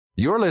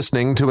You're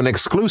listening to an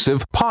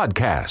exclusive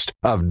podcast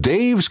of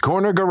Dave's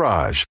Corner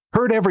Garage.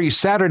 Heard every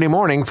Saturday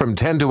morning from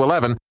 10 to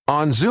 11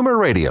 on Zoomer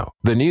Radio,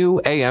 the new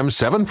AM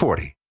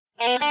 740.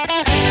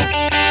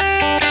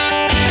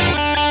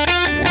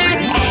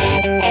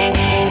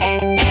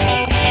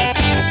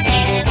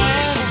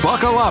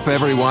 Buckle up,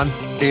 everyone.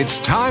 It's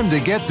time to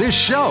get this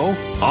show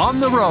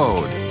on the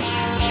road.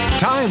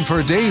 Time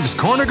for Dave's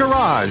Corner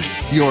Garage,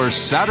 your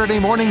Saturday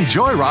morning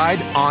joyride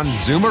on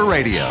Zoomer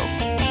Radio.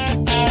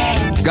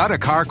 Got a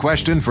car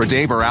question for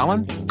Dave or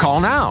Alan?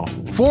 Call now,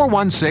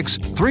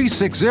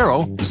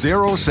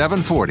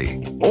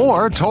 416-360-0740.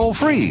 Or toll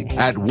free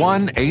at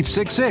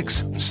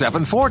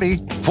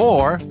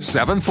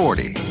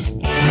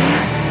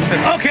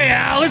 1-866-740-4740. Okay,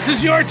 Al, this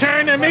is your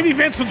turn, and maybe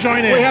Vince will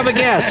join in. We have a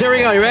guest. Here we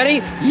go. You ready?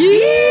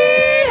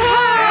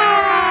 Yeehaw!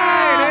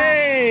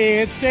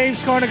 Hey, it's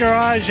Dave's Corner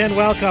Garage, and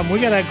welcome. We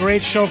got a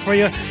great show for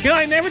you. You know,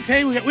 I never tell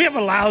you, we have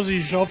a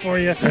lousy show for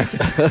you.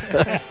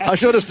 I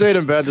should have stayed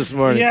in bed this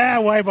morning. Yeah,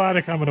 why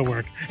bother coming to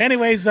work?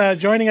 Anyways,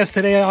 joining us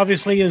today,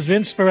 obviously, is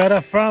Vince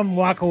Beretta from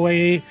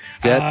Walkaway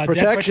Debt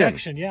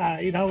Protection. Yeah,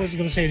 you know, I was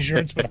going to say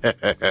insurance, but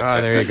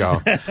Oh, there you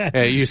go.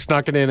 Hey, you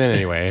snuck it in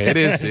anyway. It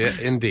is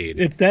indeed.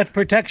 it's Debt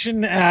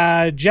Protection.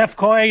 Jeff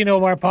Coy, you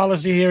know, our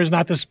policy here is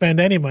not to spend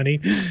any money.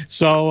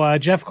 So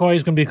Jeff Coy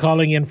is going to be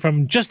calling in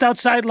from just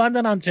outside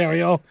London,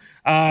 Ontario.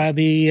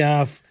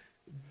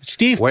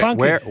 Steve Punk.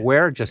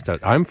 Where? Just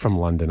I'm from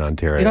London,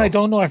 Ontario. You know, I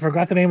don't know. I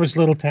forgot the name of this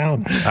little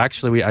town.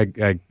 Actually,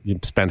 I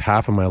spent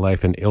half of my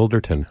life in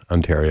Ilderton,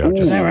 Ontario.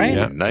 Is that right?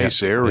 Yeah,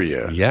 Nice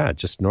area. Yeah,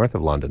 just north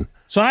of London.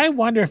 So I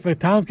wonder if a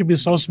town could be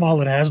so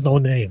small it has no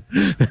name.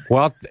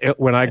 Well,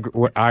 when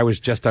I was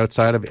just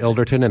outside of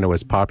Ilderton, and it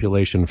was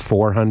population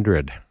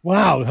 400.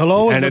 Wow.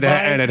 Hello. And it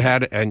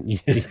had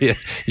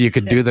you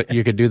could do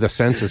the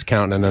census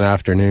count in an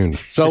afternoon.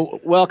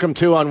 So welcome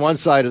to on one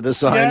side of the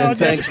sign, and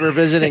thanks for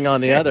visiting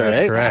on the other.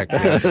 That's correct.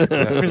 Yeah.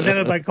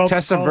 Presented by Coca-Cola.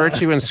 Tessa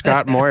Virtue and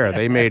Scott Moyer,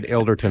 they made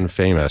Ilderton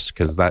famous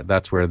because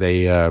that's where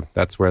they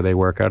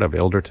work out of.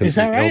 Ilderton. Is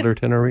that right?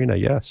 Ilderton Arena,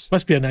 yes.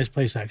 Must be a nice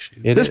place,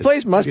 actually. This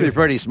place must be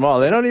pretty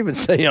small. They don't even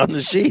say on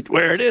the sheet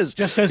where it is.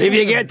 Just says if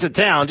you get to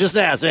town, just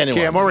ask anyone.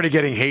 Okay, I'm already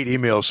getting hate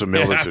emails from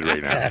Millicent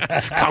right now.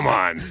 Come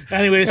on.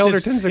 Anyways,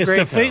 Ilderton's it's a the great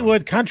town.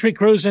 Fleetwood Country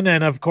Cruising,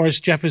 and of course,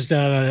 Jeff is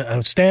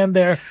a stand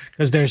there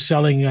because they're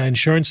selling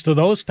insurance to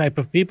those type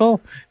of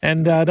people,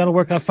 and that'll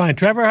work out fine.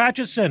 Trevor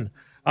Hutchison,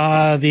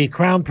 the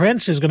Crown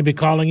Prince, is going to be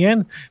calling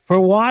in for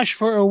Wash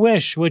for a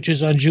Wish, which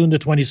is on June the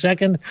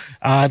 22nd.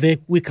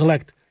 We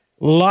collect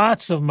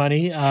lots of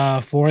money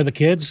for the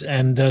kids,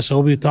 and so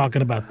we'll be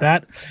talking about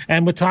that.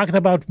 And we're talking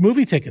about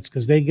movie tickets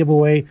because they gave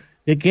away,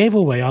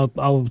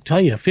 I'll tell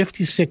you,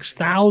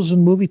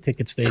 56,000 movie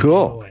tickets they gave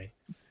away.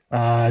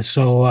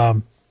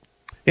 So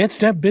it's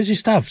that busy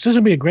stuff. This is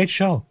going to be a great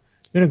show.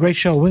 Been a great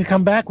show. When we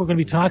come back, we're going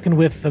to be talking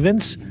with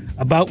Vince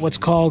about what's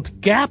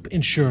called gap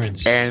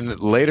insurance. And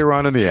later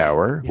on in the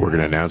hour, we're going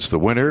to announce the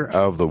winner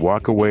of the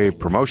Walkaway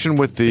promotion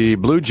with the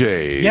Blue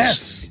Jays.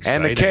 Yes.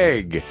 And the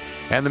Keg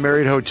and the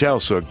Marriott Hotel.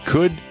 So it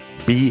could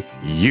be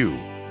you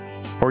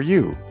or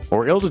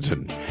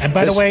Ilderton. And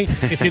by the way,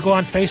 if you go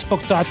on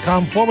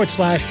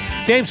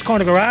Facebook.com/Dave's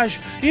Corner Garage,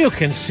 you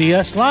can see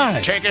us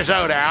live. Check us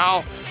out,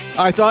 Al.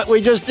 I thought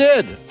we just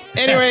did.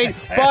 Anyway,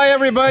 bye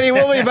everybody.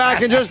 We'll be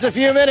back in just a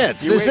few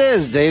minutes. This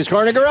is Dave's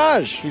Corner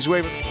Garage. He's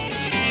waving.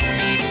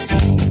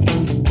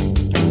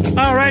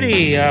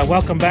 Alrighty,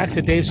 welcome back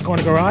to Dave's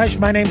Corner Garage.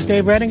 My name's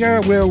Dave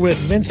Redinger. We're with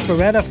Vince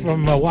Beretta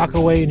from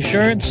Walkaway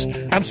Insurance.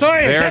 I'm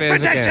sorry, There Debt it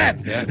is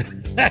Protection.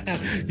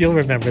 again. You'll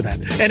remember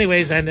that.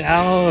 Anyways, and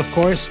Al, of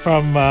course,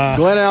 from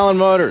Glen Allen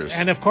Motors.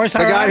 and of course the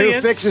our guy audience.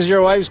 who fixes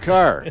your wife's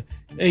car.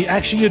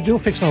 Actually, you do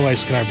fix my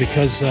wife's car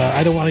because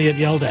I don't want to get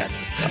yelled at.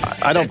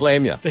 I don't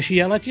blame you. Does she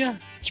yell at you?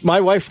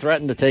 My wife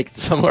threatened to take it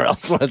somewhere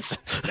else once.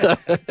 I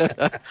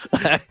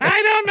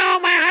don't know.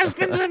 My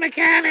husband's a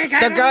mechanic.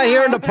 The guy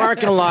here in the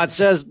parking lot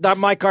says that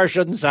my car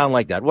shouldn't sound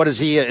like that. What is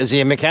he? Is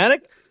he a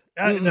mechanic?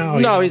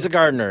 No, he's a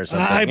gardener or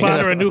something. I bought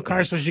her a new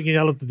car so she can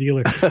yell at the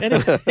dealer.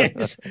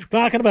 Anyways,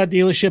 talking about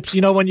dealerships, you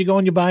know, when you go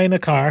and you're buying a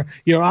car,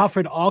 you're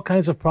offered all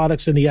kinds of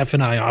products in the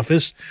F&I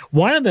office.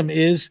 One of them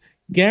is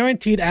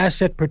Guaranteed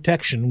Asset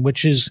Protection,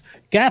 which is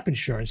gap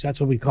insurance. That's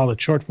what we call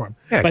it short form.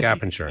 Yeah, But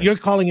gap insurance. You're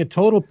calling it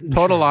total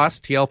Loss,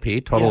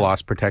 TLP, total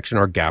loss protection,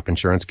 or gap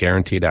insurance,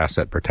 guaranteed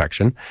asset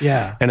protection.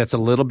 Yeah. And it's a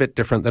little bit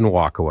different than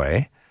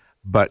walkaway,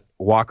 but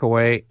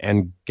walkaway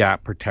and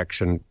gap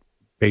protection,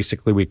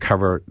 basically we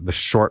cover the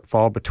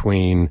shortfall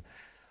between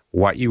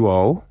what you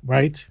owe,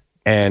 right?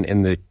 And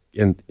in the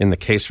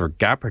case for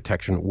gap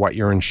protection, what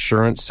your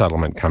insurance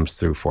settlement comes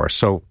through for.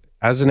 So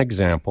as an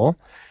example,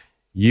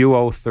 you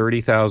owe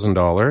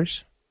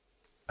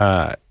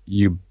 $30,000.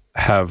 You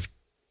have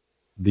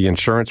the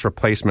insurance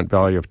replacement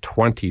value of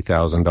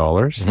 $20,000.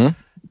 Mm-hmm.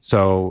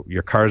 So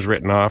your car's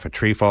written off, a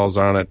tree falls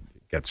on it,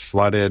 gets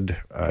flooded,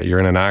 you're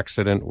in an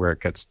accident where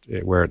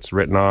it's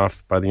written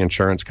off by the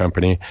insurance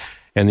company,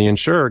 and the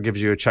insurer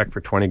gives you a check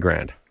for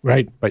 $20,000.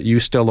 Right. But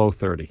you still owe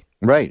 $30,000.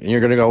 Right. And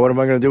you're going to go, what am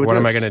I going to do with this? What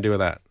am I going to do with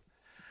that?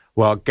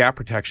 Well, gap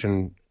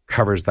protection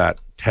covers that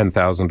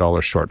 $10,000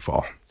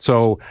 shortfall.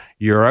 So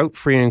you're out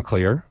free and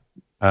clear.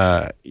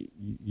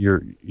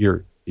 You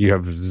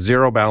have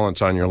zero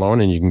balance on your loan,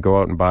 and you can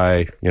go out and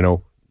buy,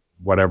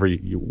 whatever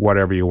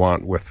you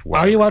want with.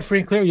 Are you out free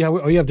and clear?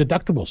 You have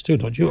deductibles too,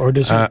 don't you? Or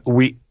does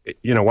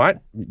you know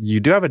what? You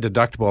do have a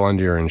deductible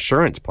under your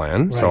insurance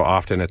plan, right. So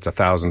often it's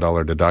 $1,000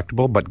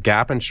 deductible, but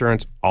Gap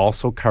Insurance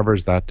also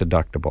covers that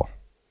deductible.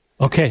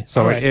 Okay,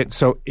 so right.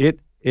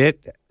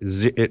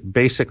 it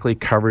basically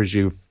covers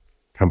you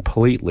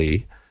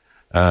completely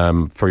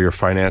for your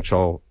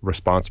financial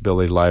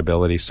responsibility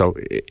liability. So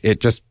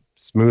it just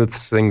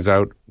smooths things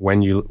out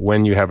when you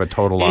have a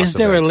total loss. Is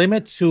there a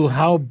limit to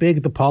how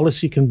big the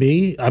policy can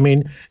be? I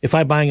mean, if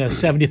I'm buying a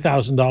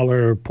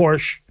 $70,000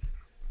 Porsche,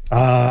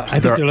 I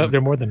think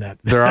they're more than that.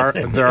 There are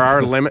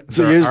limits.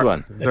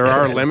 There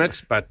are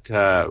limits, but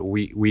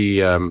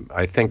we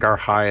I think our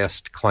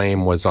highest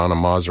claim was on a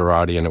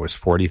Maserati, and it was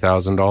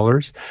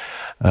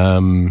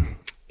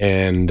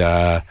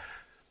 $40,000.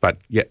 But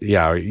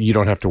yeah, you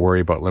don't have to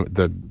worry about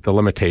the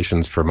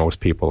limitations for most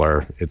people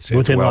are it's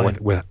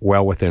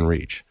well within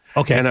reach.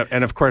 Okay,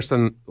 and of course,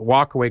 then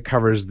walkaway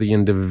covers the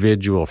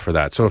individual for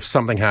that. So if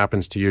something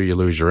happens to you, you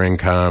lose your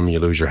income, you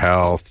lose your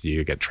health,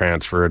 you get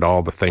transferred,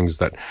 all the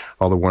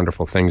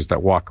wonderful things that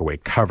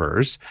walkaway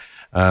covers,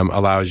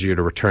 allows you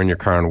to return your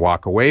car and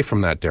walk away from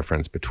that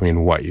difference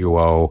between what you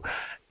owe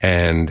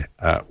and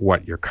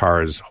what your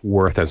car is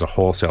worth as a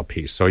wholesale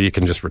piece. So you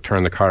can just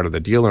return the car to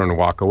the dealer and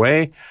walk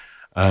away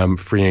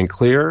free and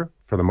clear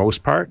for the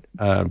most part,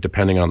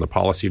 depending on the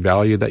policy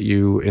value that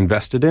you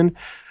invested in.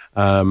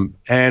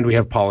 And we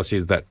have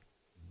policies that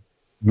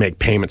make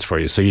payments for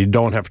you, so you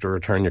don't have to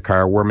return your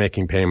car. We're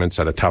making payments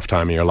at a tough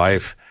time of your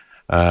life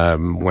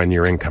when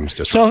your income's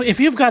disrupted. So if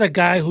you've got a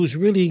guy who's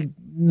really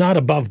not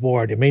above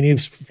board, I mean,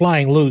 he's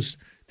flying loose,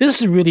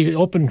 this is really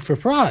open for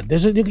fraud.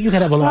 You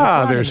could have a lot of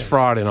fraud. There's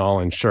fraud in all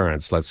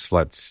insurance. Let's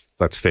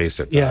face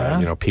it.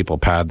 Yeah. People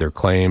pad their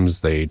claims.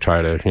 They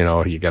try to,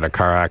 you get a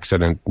car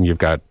accident and you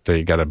got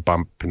a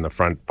bump in the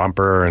front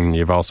bumper, and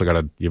you've also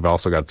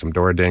got some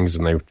door dings,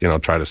 and they,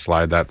 try to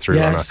slide that through.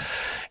 Yes.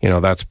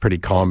 That's pretty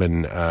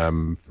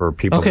common for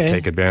people to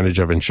take advantage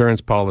of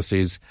insurance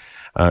policies.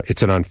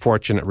 It's an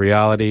unfortunate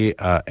reality.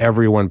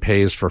 Everyone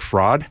pays for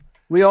fraud.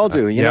 We all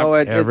do.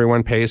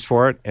 Everyone pays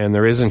for it, and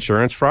there is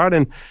insurance fraud.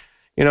 And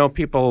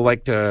people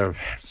like to,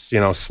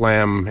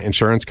 slam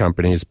insurance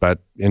companies, but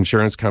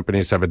insurance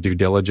companies have a due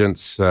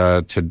diligence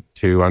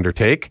to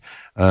undertake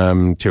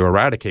to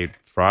eradicate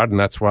fraud, and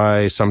that's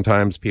why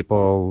sometimes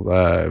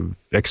people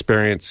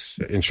experience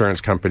insurance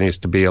companies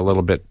to be a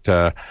little bit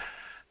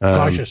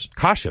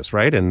cautious,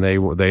 right? And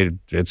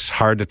it's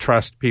hard to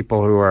trust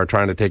people who are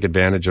trying to take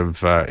advantage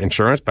of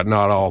insurance, but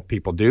not all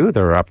people do.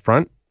 They're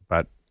upfront,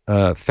 but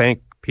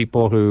thank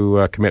people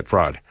who commit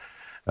fraud.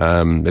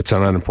 It's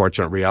an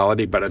unfortunate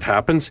reality, but it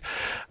happens.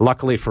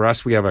 Luckily for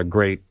us, we have a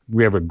great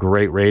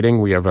rating.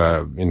 We have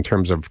in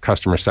terms of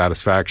customer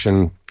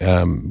satisfaction,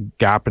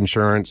 Gap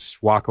Insurance,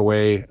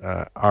 Walkaway,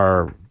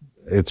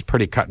 it's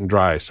pretty cut and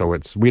dry. So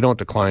we don't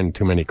decline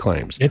too many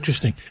claims.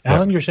 Interesting.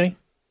 Alan, you're saying?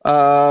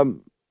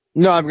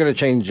 No, I'm going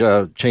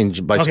to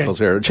change bicycles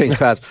here, change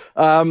paths.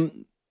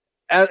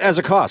 As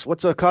a cost,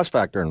 what's a cost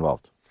factor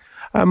involved?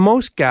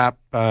 Most Gap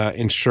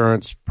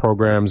insurance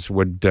programs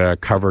would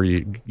cover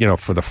you,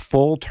 for the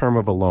full term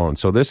of a loan.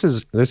 So this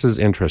is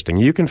interesting.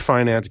 You can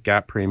finance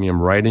Gap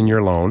premium right in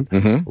your loan.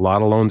 Mm-hmm. A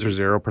lot of loans are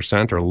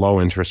 0% or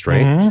low interest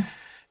rate, mm-hmm.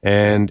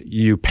 and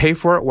you pay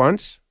for it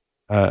once.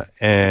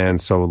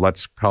 And so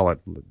let's call it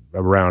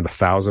around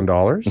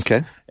 $1,000.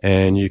 Okay.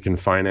 And you can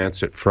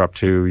finance it for up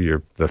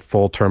to the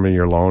full term of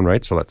your loan,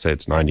 right? So let's say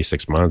it's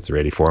 96 months or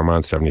 84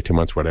 months, 72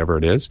 months, whatever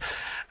it is.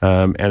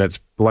 And it's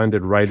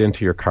blended right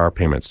into your car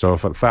payment. So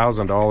if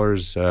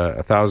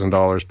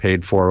 $1,000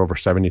 paid for over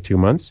 72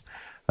 months,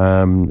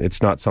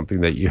 it's not something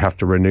that you have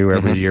to renew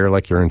every mm-hmm. year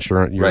like your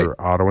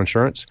auto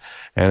insurance,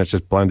 and it's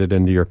just blended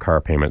into your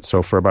car payment.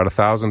 So for about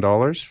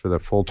 $1,000 for the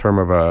full term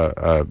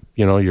of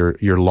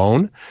your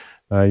loan,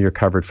 you're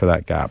covered for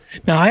that Gap.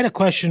 Now, I had a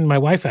question my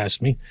wife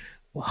asked me.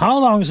 How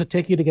long does it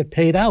take you to get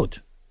paid out?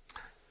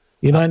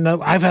 And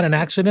I've had an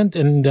accident,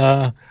 and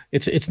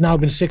it's now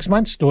been 6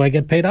 months. Do I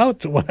get paid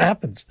out? What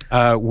happens?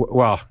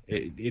 Well,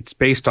 it's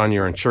based on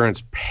your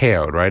insurance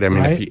payout, right? I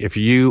mean, right. if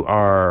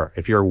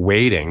you're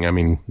waiting, I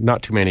mean,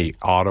 not too many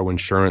auto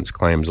insurance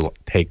claims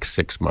take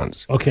 6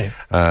 months. Okay.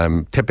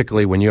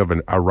 Typically, when you have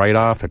a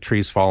write-off, a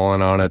tree's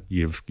fallen on it,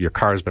 your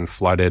car's been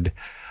flooded.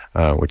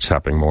 Which is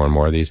happening more and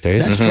more these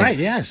days. That's right,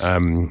 yes.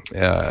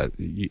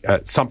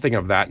 Something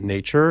of that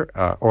nature,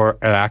 or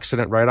an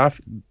accident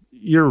write-off,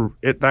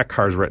 that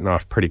car's written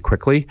off pretty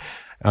quickly,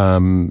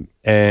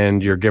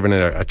 and you're given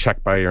a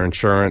check by your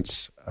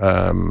insurance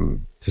to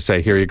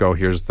say, here you go,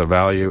 here's the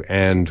value,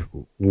 and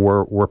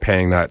we're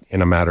paying that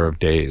in a matter of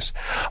days.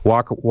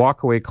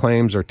 Walkaway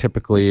claims are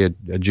typically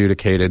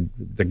adjudicated.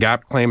 The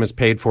Gap claim is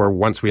paid for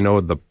once we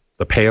know the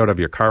payout of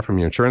your car from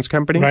your insurance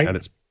company, right.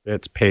 And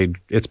it's paid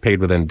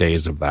within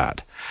days of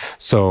that.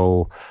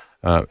 So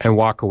And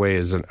walk away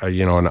is an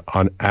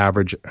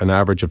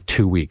average of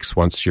 2 weeks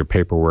once your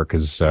paperwork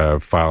is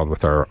filed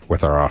with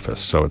our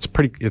office. So it's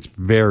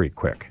very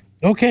quick.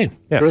 Okay.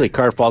 Yeah. Really,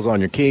 car falls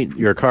on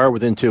your car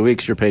within 2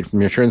 weeks. You're paid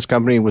from your insurance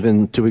company.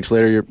 Within 2 weeks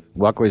later, your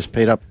walkway's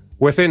paid up.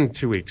 Within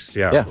 2 weeks,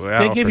 yeah.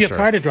 They give you a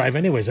car to drive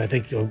anyways, I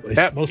think.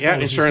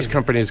 Insurance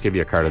companies give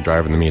you a car to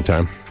drive in the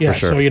meantime. Yeah, for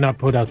sure. so you're not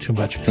put out too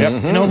much.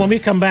 Yep. When we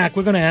come back,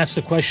 we're going to ask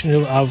the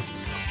question of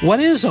what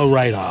is a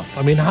write-off?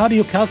 I mean, how do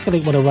you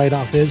calculate what a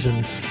write-off is,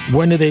 and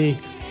when do they,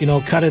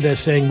 cut it as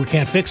saying we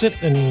can't fix it?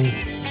 And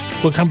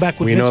we'll come back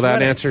with We know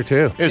that answer,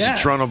 too. It's the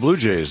Toronto Blue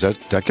Jays.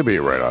 That could be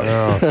a write-off.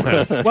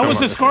 What was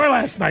the score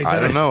last night? I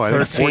don't know.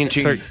 I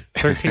think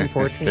 13,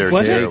 14. They're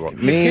Was it? terrible.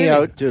 Me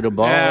out to the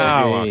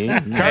ball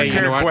game. Car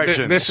care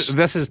questions.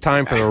 This is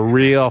time for the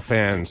real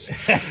fans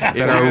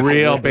that are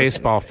real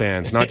baseball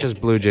fans, not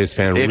just Blue Jays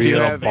fans. If real you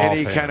have ball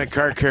any fans, kind of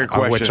car care of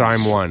questions, which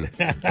I'm one.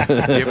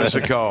 give us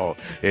a call.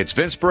 It's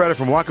Vince Beretta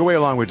from Walkaway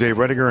along with Dave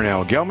Rediger and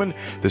Al Gelman.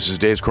 This is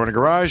Dave's Corner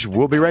Garage.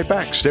 We'll be right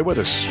back. Stay with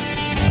us.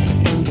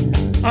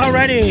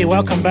 Alrighty,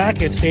 welcome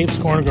back. It's Dave's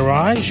Corner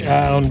Garage.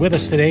 And with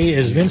us today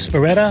is Vince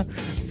Beretta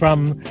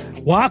from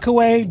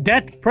Walkaway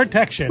Debt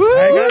Protection.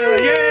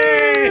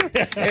 Yay!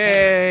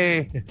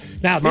 Hey!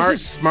 Now,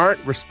 Smart,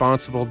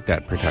 responsible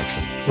debt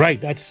protection. right.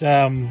 That's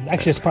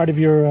actually it's part of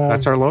your.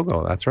 That's our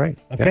logo. That's right.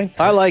 Okay.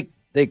 I like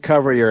they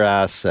cover your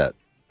asset.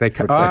 They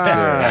cover your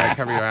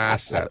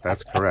asset.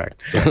 That's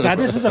correct. Now,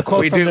 this is a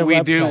quote from their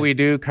website. We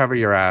do cover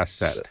your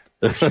asset.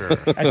 For sure.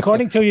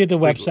 According to the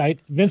website,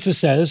 Vincent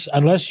says,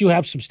 unless you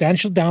have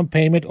substantial down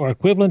payment or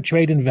equivalent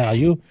trade-in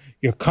value,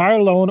 your car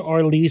loan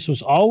or lease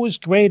was always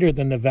greater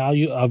than the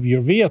value of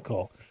your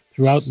vehicle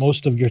throughout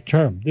most of your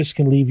term. This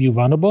can leave you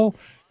vulnerable,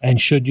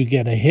 and should you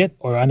get a hit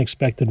or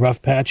unexpected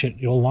rough patch and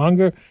you're no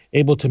longer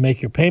able to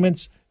make your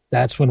payments,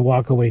 that's when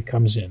Walkaway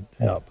comes in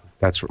to help.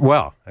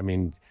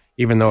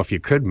 Even though if you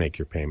could make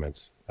your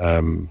payments,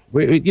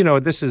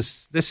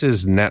 this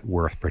is net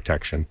worth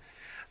protection.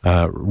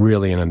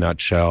 Really, in a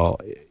nutshell,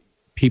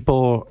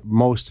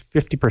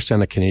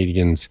 50% of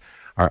Canadians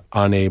are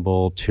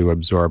unable to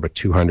absorb a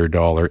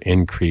 $200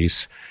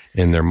 increase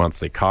in their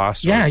monthly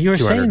costs. Yeah, you were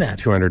saying that.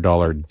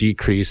 $200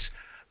 decrease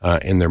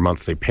in their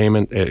monthly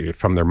payment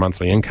from their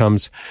monthly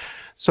incomes.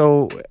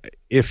 So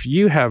if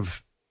you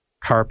have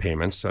car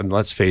payments, and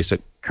let's face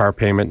it, car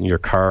payment and your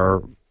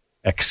car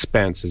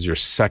expense is your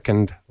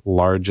second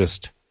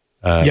largest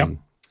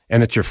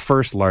and it's your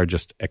first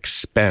largest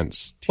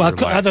expense. Well,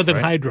 life, other than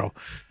right? hydro.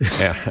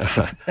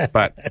 Yeah.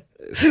 But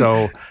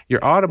so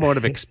your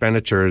automotive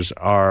expenditures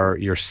are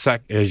your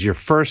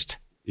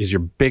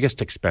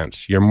biggest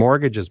expense. Your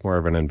mortgage is more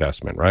of an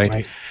investment,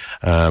 right?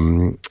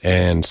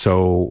 And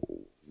so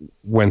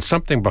when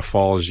something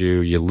befalls you,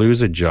 you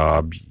lose a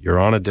job, you're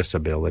on a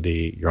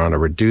disability, you're on a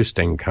reduced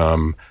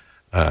income,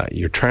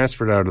 you're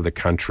transferred out of the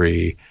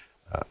country,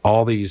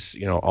 all these,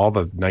 all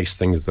the nice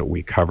things that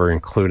we cover,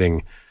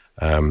 including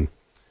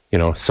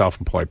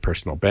self-employed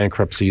personal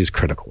bankruptcies,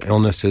 critical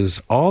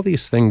illnesses, all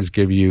these things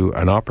give you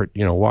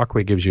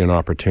Walkaway gives you an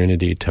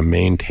opportunity to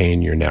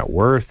maintain your net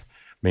worth,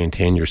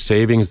 maintain your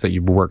savings that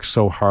you've worked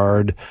so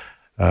hard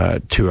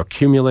to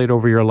accumulate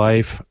over your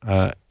life,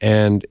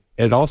 and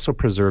it also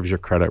preserves your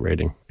credit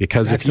rating,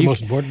 because that's the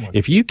most important one.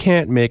 If you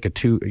can't make your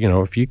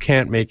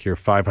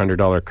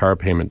 $500 car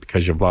payment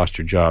because you've lost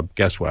your job,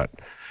 guess what?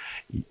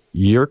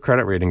 Your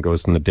credit rating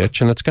goes in the ditch,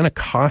 and it's going to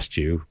cost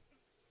you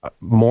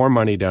more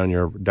money down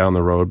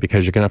the road,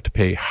 because you're going to have to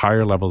pay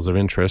higher levels of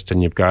interest,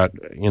 and you've got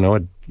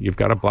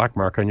a black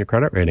mark on your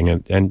credit rating,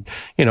 and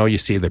you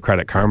see the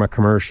Credit Karma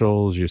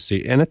commercials,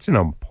 and it's an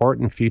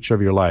important feature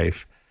of your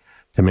life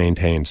to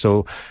maintain.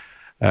 So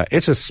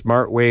it's a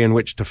smart way in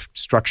which to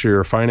structure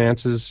your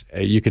finances.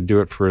 You could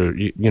do it for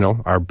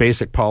our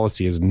basic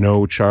policy is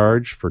no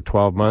charge for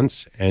 12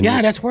 months, and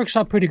that works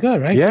out pretty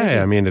good, right?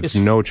 Yeah, it's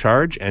no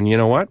charge, and you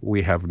know what?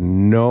 We have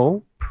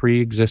no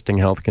pre-existing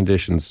health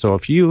conditions. So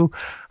if you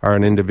are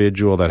an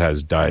individual that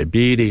has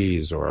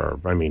diabetes or,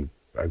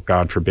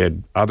 God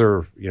forbid,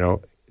 other,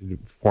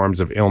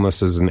 forms of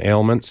illnesses and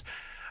ailments,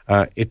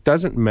 it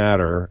doesn't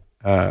matter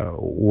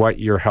what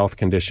your health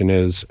condition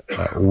is,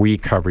 we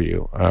cover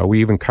you. We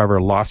even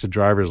cover loss of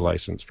driver's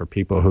license for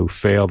people who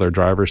fail their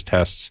driver's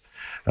tests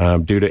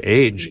due to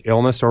age,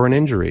 illness, or an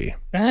injury.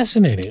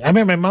 Fascinating. I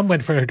remember my mom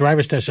went for her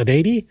driver's test at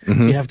 80.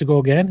 Mm-hmm. You have to go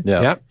again.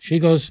 Yeah. Yep. She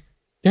goes,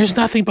 there's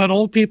nothing but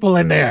old people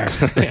in there.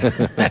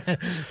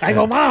 I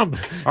go, Mom.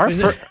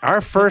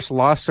 Our first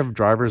loss of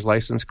driver's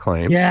license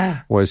claim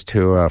was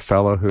to a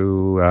fellow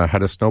who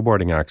had a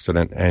snowboarding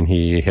accident, and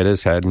he hit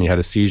his head, and he had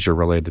a seizure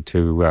related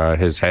to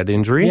his head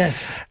injury.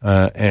 Yes.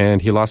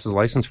 And he lost his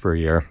license for a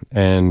year.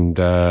 And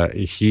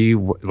he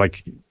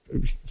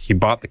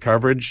bought the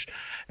coverage,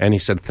 and he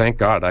said, thank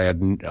God, I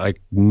had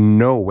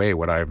no way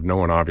would I have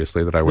known,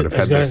 obviously, that I would have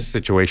had this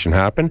situation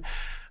happen.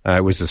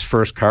 It was his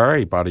first car.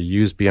 He bought a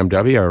used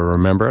BMW. I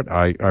remember it.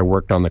 I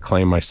worked on the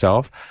claim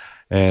myself,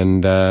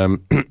 and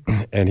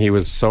he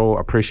was so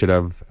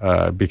appreciative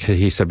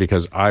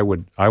because I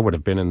would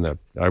have been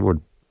I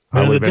would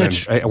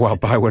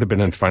have been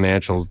in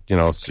financial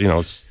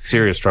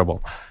serious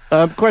trouble.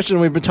 Question,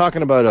 we've been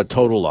talking about a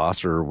total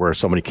loss or where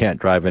somebody can't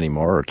drive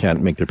anymore or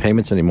can't make their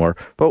payments anymore.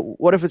 But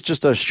what if it's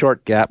just a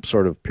short gap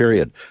sort of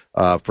period?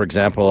 For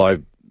example,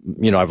 I've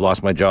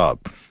lost my job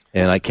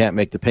and I can't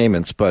make the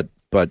payments, but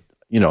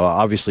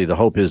obviously the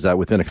hope is that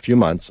within a few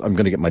months I'm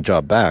going to get my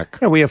job back.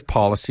 Yeah, we have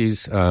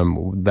policies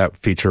that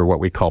feature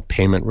what we call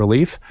payment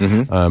relief,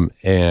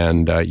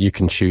 and you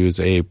can choose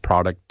a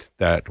product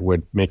that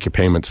would make your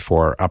payments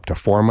for up to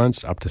 4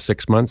 months, up to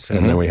 6 months,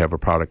 and then we have a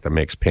product that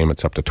makes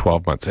payments up to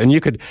 12 months. And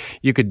you could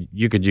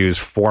use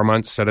 4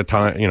 months at a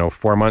time,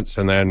 4 months,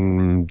 and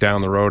then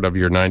down the road of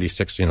your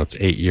 96, it's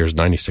 8 years,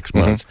 96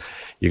 months.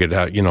 You could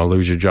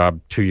lose your job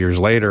 2 years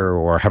later,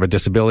 or have a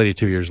disability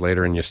 2 years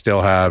later, and you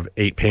still have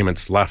 8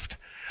 payments left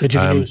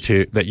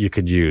that you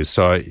could use.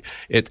 So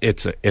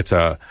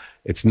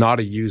it's not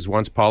a use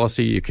once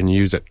policy. You can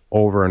use it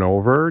over and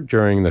over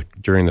during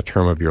the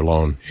term of your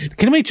loan.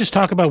 Can we just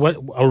talk about what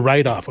a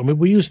write-off? I mean,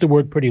 we use the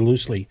word pretty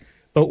loosely,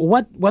 but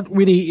what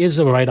really is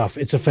a write-off?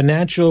 It's a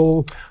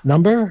financial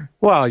number?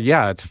 Well,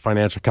 yeah, it's a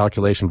financial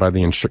calculation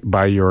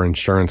by your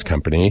insurance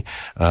company.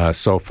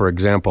 So, for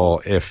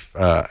example, if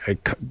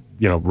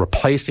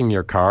replacing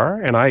your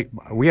car, and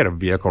we had a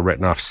vehicle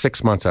written off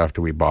 6 months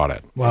after we bought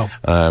it. Wow.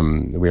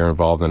 We were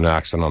involved in an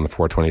accident on the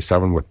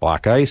 427 with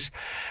black ice,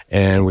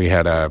 and we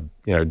had a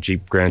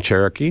Jeep Grand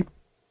Cherokee,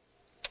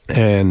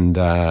 and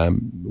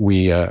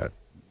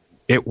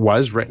it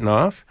was written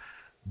off,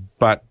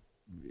 but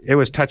it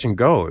was touch and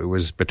go. It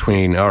was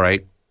between, all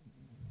right,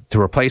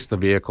 to replace the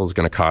vehicle is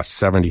going to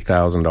cost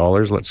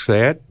 $70,000, let's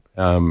say it.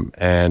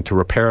 And to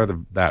repair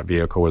that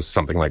vehicle was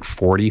something like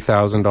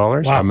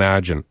 $40,000. Wow.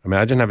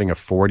 Imagine having a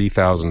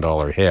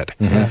 $40,000 hit.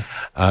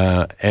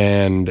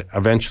 And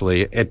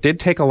eventually, it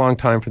did take a long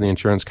time for the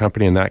insurance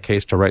company in that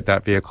case to write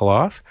that vehicle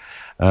off,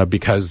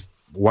 because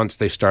once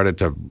they started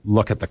to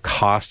look at the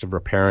cost of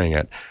repairing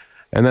it,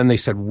 and then they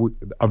said,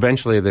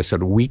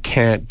 we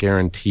can't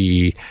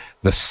guarantee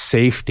the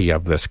safety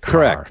of this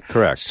car.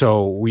 Correct.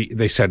 So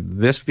they said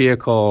this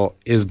vehicle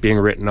is being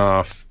written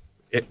off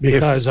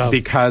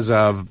because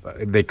of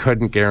they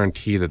couldn't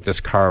guarantee that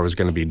this car was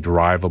going to be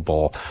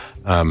drivable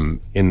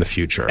in the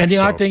future. And the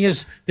odd thing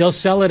is, they'll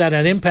sell it at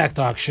an impact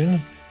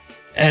auction,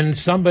 and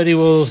somebody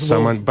will.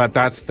 But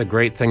that's the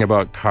great thing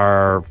about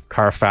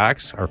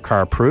Carfax or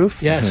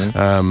CarProof. Yes.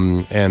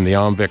 And the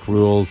OMVIC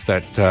rules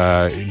that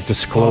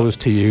disclose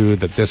to you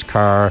that this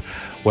car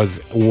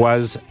was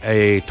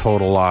a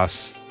total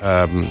loss.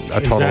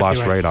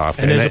 Loss write-off,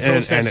 and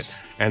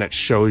it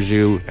shows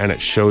you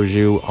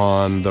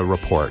on the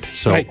report.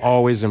 So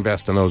always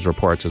invest in those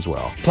reports as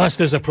well. Plus,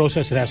 there's a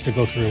process that has to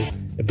go through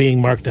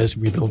being marked as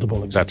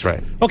rebuildable. That's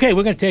right. Okay,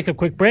 we're going to take a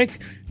quick break.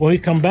 When we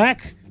come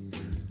back,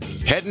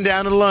 heading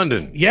down to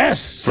London.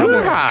 Yes, for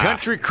the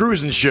Country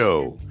Cruising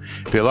Show.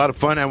 It'll be a lot of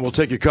fun, and we'll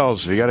take your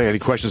calls if you got any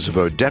questions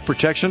about debt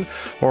protection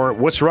or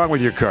what's wrong with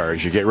your car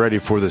as you get ready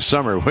for the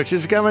summer, which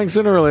is coming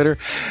sooner or later.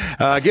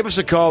 Give us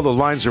a call. The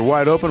lines are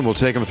wide open. We'll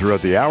take them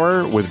throughout the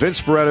hour. With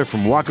Vince Beretta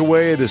from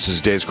Walkaway, this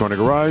is Dave's Corner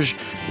Garage.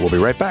 We'll be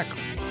right back.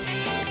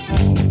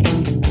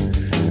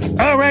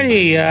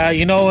 Alrighty,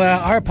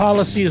 our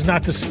policy is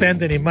not to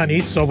spend any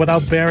money, so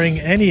without bearing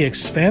any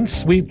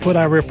expense, we put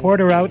our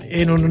reporter out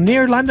in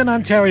near London,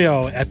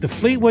 Ontario at the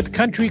Fleetwood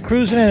Country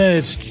Cruising, and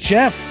it's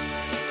Jeff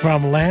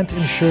from Lant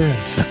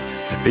Insurance.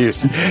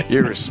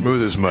 You're as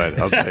smooth as mud,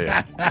 I'll tell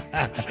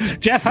you.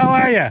 Jeff, how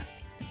are you?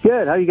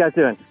 Good. How you guys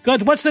doing?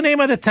 Good. What's the name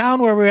of the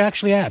town where we're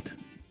actually at?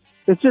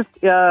 It's just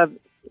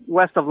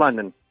west of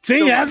London. See,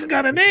 it hasn't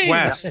got a name.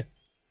 West.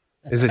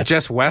 Is it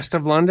just west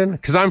of London?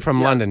 Because I'm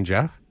from London,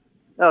 Jeff.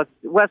 Oh, it's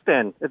West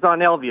End. It's on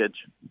Elviage.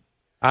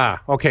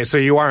 Ah, okay. So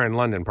you are in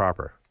London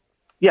proper.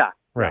 Yeah.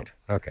 Right.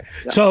 Okay.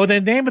 Yeah. So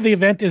the name of the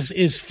event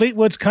is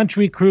Fleetwood's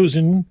Country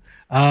Cruising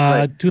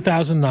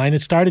 2009.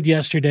 It started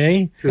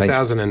yesterday.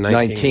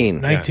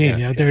 2019. 19.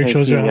 Yeah, there it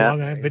shows you how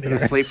long I've been Been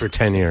asleep for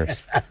 10 years.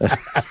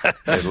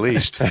 At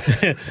least.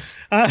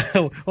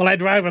 Well, I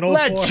drive an 04.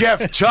 Let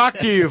Jeff talk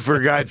to you, for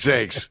God's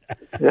sakes.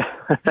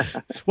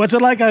 What's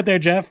it like out there,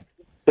 Jeff?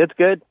 It's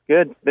good.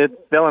 Good. It's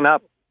filling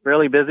up.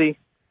 Really busy.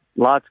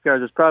 Lots of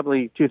cars. There's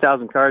probably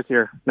 2,000 cars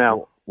here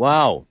now.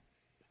 Wow.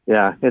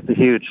 Yeah, it's a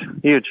huge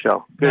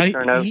show. Good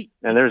turnout,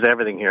 and there's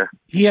everything here.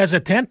 He has a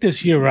tent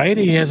this year, right?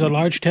 He has a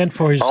large tent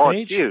for his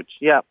stage? It's huge.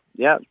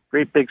 Yeah.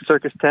 Great big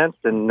circus tent,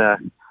 and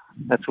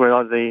that's where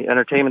all the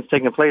entertainment's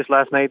taking place.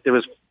 Last night there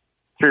was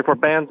 3 or 4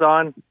 bands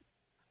on,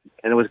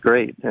 and it was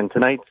great. And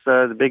tonight's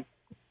the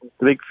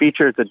big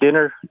feature. It's a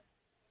dinner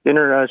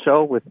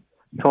show with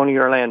Tony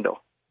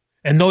Orlando.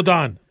 And no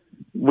Don.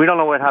 We don't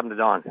know what happened to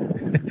Don.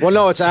 Well,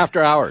 no, it's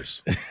after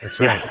hours. That's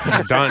right.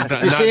 Don,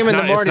 you see him in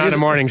the morning. It's not a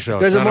morning show.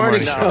 There's a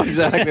morning show,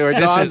 exactly, where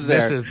Don's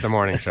there. This is the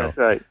morning show. That's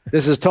right.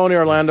 This is Tony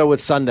Orlando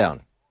with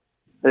Sundown.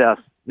 Yes.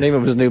 Name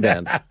of his new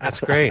band. That's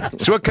great.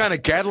 So what kind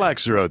of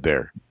Cadillacs are out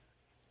there?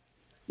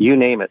 You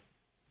name it.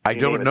 I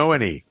don't know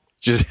any.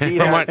 Just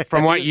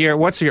from what year?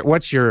 What's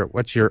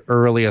your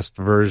earliest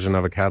version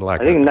of a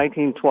Cadillac? I think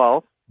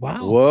 1912.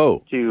 Wow.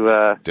 Whoa.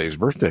 To Dave's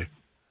birthday.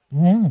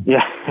 Yeah.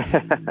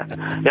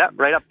 Yeah,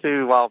 right up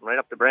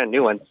to brand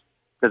new ones,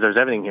 because there's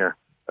everything here.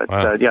 But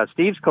Wow.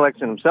 Steve's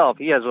collection himself,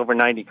 he has over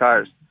 90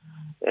 cars,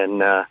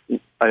 and I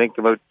think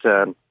about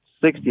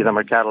 60 of them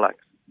are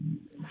Cadillacs.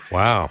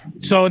 Wow.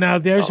 So now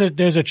there's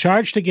a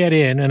charge to get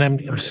in, and I'm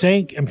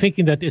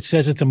thinking that it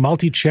says it's a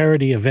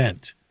multi-charity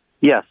event.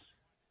 Yes.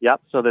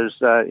 Yep. So there's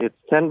it's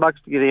 $10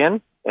 to get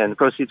in, and the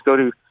proceeds go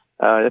to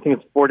I think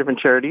it's 4 different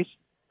charities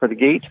for the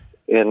gate,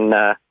 and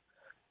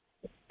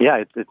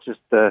it's just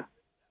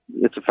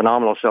it's a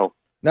phenomenal show.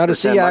 Now to For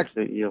see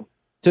 $10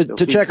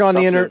 to check on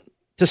the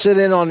to sit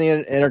in on the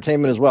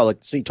entertainment as well, like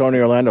see Tony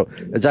Orlando,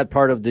 is that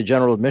part of the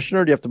general admission,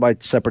 or do you have to buy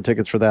separate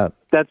tickets for that?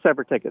 That's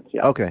separate tickets.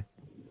 Yeah. Okay.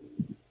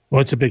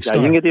 Well, it's a big Yeah,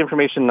 star. you can get the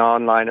information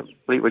online at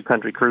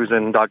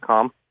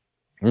FleetwoodCountryCruising.com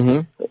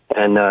Mm-hmm.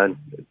 and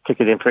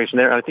ticket information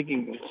there. I think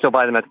you can still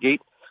buy them at the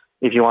gate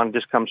if you want to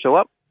just come show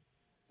up.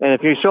 And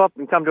if you show up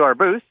and come to our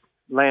booth,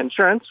 Land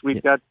Insurance,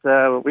 we've got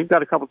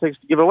a couple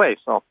tickets to give away.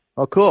 So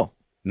Oh, cool.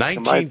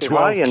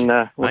 1912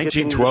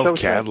 1912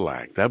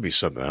 Cadillac. That'd be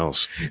something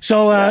else.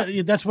 So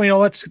that's why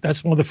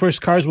that's one of the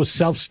first cars was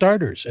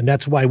self-starters, and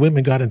that's why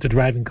women got into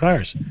driving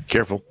cars.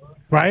 Careful.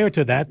 Prior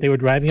to that, they were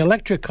driving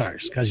electric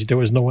cars because there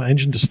was no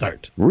engine to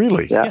start.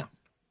 Really? Yeah.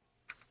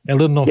 A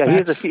little no Yeah,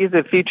 fats. he's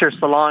a feature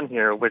salon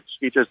here, which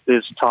features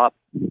his top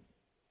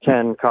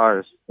 10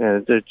 cars.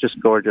 They're just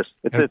gorgeous.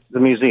 It's a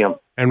museum.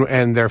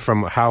 And they're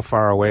from how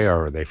far away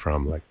are they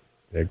from? Like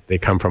they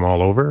come from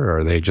all over, or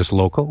are they just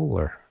local?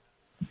 Or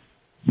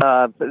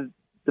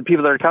The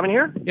people that are coming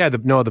here? yeah,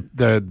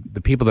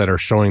 the people that are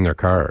showing their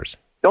cars.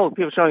 Oh,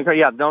 people showing cars.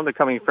 Yeah, no, they're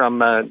coming from.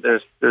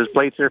 There's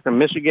plates here from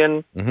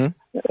Michigan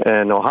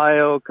and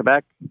Ohio,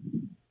 Quebec,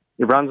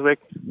 New Brunswick,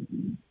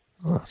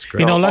 Oh, that's great.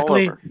 You know, all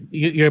luckily, over.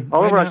 you're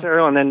all over right now-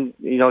 Ontario, and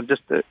then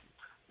just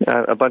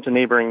a bunch of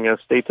neighboring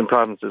states and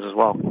provinces as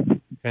well.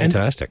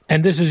 Fantastic.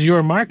 And this is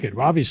your market,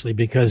 obviously,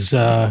 because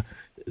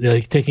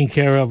taking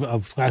care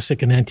of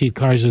classic and antique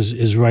cars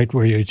is right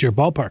where it's your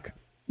ballpark.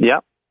 Yeah,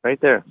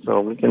 right there. So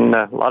we can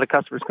a lot of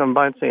customers come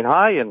by and saying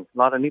hi, and a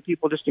lot of new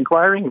people just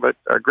inquiring about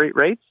our great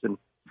rates and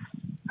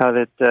how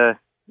that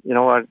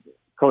our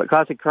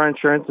classic car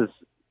insurance is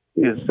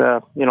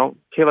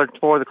tailored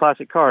for the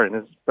classic car, and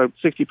it's about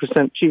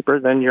 60% cheaper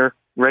than your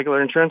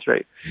regular insurance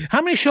rate.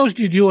 How many shows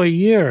do you do a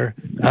year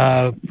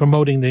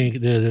promoting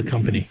the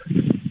company?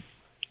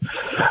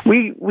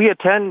 We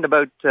attend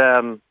about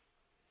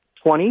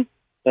 20,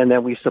 and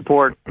then we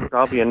support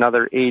probably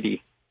another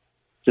 80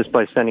 just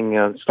by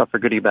sending stuff for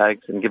goodie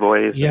bags and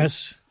giveaways.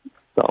 Yes.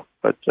 So,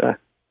 but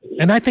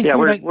And I think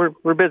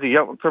we're busy.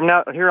 Yeah, from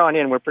now here on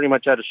in, we're pretty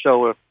much at a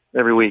show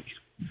every week.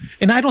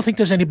 and I don't think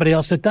there's anybody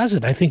else that does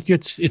it. I think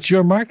it's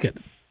your market.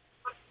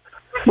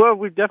 Well,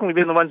 we've definitely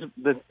been the ones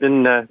that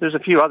been. There's a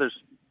few others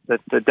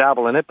that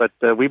dabble in it, but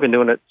we've been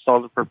doing it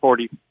solid for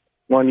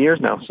 41 years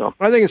now. So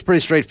I think it's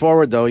pretty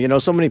straightforward, though.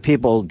 So many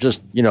people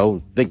just,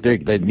 think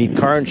they need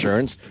car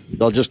insurance.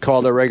 They'll just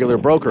call their regular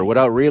broker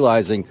without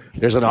realizing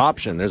there's an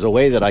option. There's a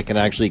way that I can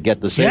actually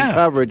get the same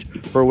coverage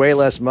for way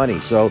less money.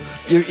 So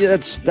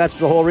that's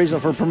the whole reason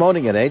for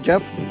promoting it, eh,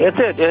 Jeff? that's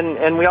it.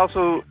 And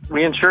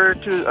we insure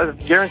to a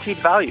guaranteed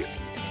value.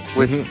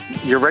 With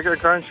your regular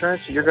car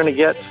insurance, you're going to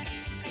get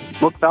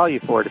book value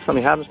for it if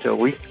something happens to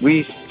it.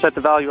 We set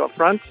the value up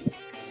front,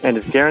 and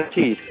it's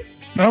guaranteed.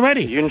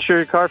 Already. You insure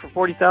your car for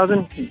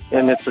 $40,000,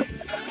 and it's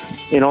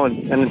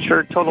an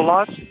insured total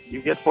loss.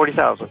 You get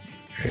 $40,000.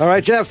 All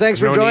right, Jeff, thanks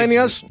for joining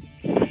us.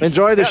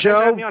 Enjoy the Thanks for show.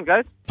 having me on,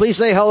 guys. Please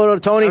say hello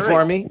to Tony All right.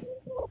 for me.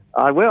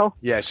 I will.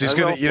 Yes, he's I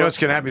gonna. will. You know what's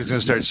gonna happen? He's gonna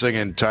start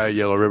singing "Tie a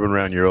Yellow Ribbon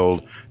Around Your Old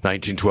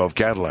 1912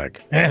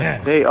 Cadillac."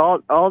 Hey,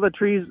 all the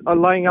trees are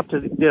lining up to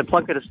the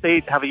Plunkett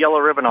Estate have a yellow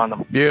ribbon on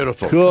them.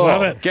 Beautiful. Cool.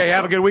 Love it. Okay,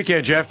 have a good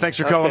weekend, Jeff. Thanks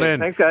for calling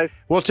in. Thanks, guys.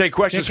 We'll take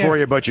questions Take care. for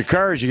you about your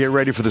car as you get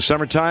ready for the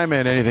summertime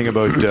and anything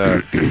about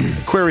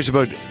queries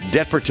about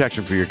debt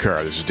protection for your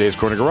car. This is Dave's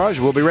Corner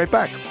Garage. We'll be right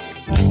back.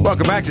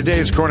 Welcome back to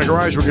Dave's Corner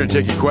Garage. We're going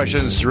to take your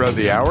questions throughout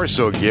the hour,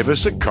 so give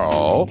us a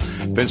call.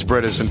 Vince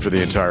Brett is in for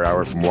the entire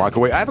hour from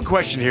Walkaway. I have a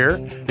question here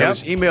that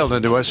was emailed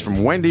into us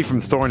from Wendy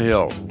from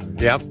Thornhill.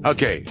 Yep.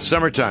 Okay,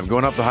 summertime,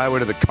 going up the highway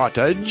to the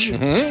cottage.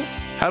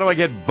 How do I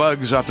get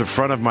bugs off the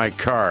front of my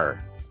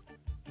car?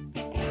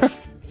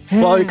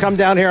 Well, you come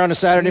down here on a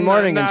Saturday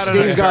morning, and Not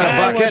Steve's got a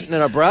I bucket and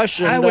a brush.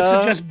 And, I would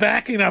suggest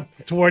backing up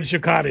towards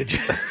your cottage.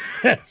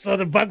 So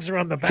the bugs are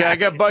on the back. Okay, I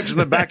got bugs in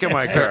the back of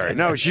my car.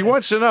 No, she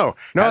wants to know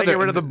how to they're- get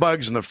rid of the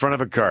bugs in the front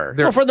of a car.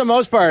 well, for the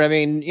most part, I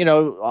mean,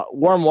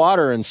 warm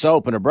water and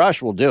soap and a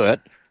brush will do it.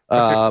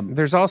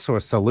 There's also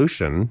a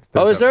solution.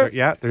 Is there?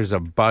 Yeah, there's a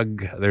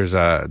bug. There's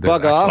a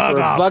Bug off Bug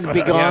or off. bug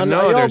be gone.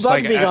 there's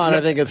bug be gone,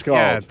 I think it's called.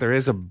 Yeah, there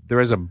is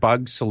a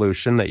bug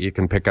solution that you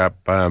can pick up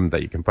that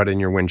you can put in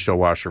your windshield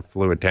washer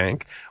fluid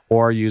tank,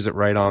 or use it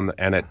right on,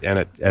 and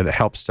it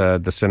helps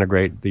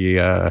disintegrate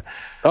the.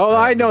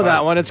 I know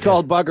that one. It's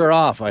called Bugger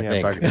Off, I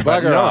think.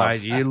 Bugger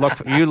Off.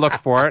 You look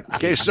for it.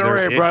 Okay,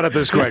 sorry I brought up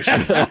this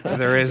question.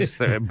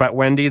 But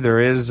Wendy, there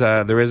is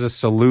a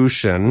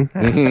solution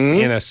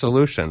in a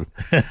solution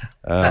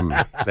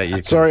that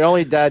you. Sorry,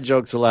 only dad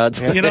jokes allowed.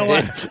 You know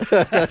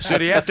what? So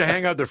do you have to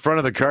hang out the front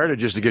of the car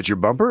just to get your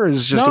bumper, or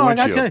is it just a No,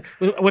 windshield?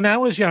 when I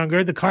was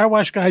younger, the car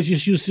wash guys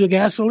just used the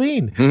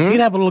gasoline. He'd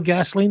have a little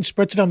gasoline,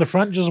 spritz it on the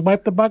front, and just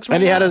wipe the bugs.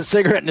 And he had a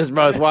cigarette in his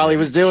mouth while he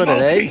was doing it,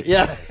 eh?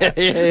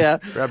 Yeah.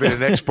 Rubbing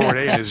an export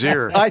A in his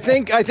ear. I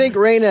think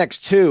Rain-X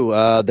too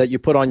that you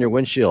put on your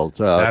windshield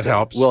that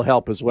helps. will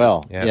help as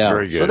well. Yeah.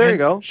 Very good. So there you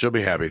go. She'll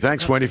be happy.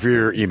 Thanks, Wendy, for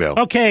your email.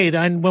 Okay,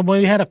 then when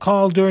we had a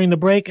call during the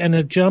break, and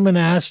a gentleman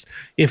asked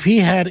if he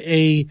had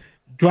a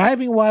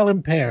driving while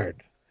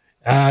impaired,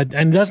 and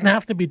it doesn't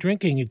have to be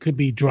drinking; it could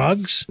be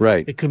drugs,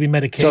 Right. It could be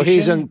medication. So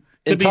he's could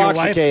be your wife.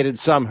 intoxicated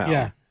somehow.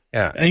 Yeah,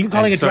 Yeah, And you're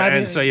calling it driving-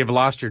 and so you've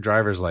lost your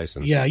driver's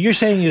license. yeah. You're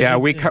saying is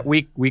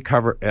we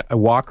cover a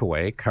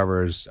walkaway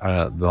covers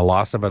the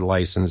loss of a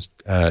license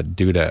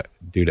due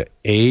to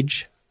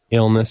age,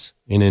 illness,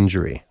 and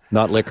injury.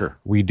 Not liquor.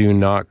 We do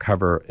not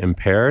cover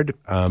impaired.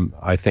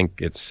 I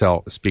think it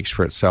speaks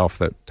for itself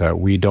that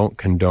we don't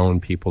condone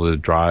people to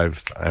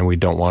drive, and we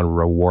don't want to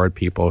reward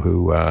people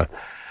who are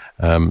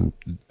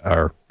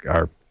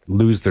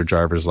lose their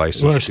driver's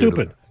license. Well, due to-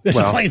 stupid. It's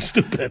plain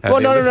stupid.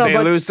 Well, no, They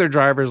but- lose their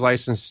driver's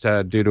license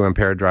due to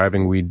impaired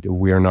driving.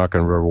 We are not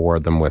going to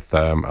reward them with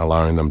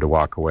allowing them to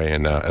walk away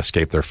and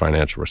escape their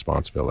financial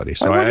responsibility.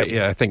 So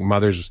I think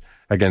Mothers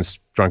Against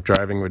Drunk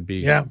Driving would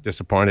be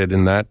disappointed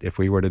in that if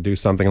we were to do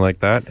something like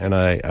that. And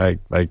I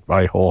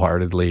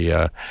wholeheartedly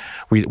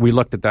we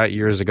looked at that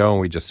years ago and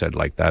we just said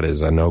like that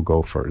is a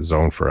no-go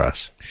zone for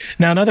us.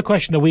 Now, another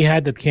question that we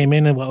had that came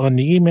in on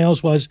the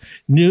emails was,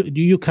 do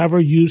you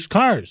cover used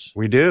cars?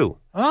 We do.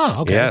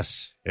 Oh, okay.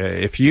 Yes.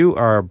 If you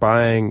are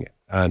buying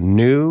a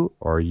new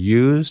or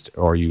used,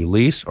 or you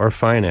lease or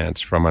finance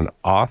from an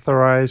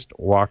authorized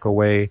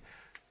walkaway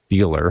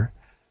dealer,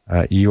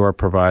 you are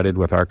provided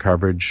with our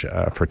coverage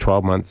for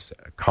 12 months,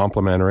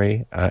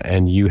 complimentary,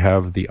 and you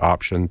have the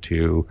option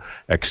to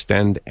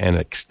extend and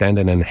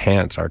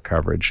enhance our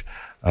coverage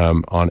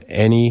on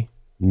any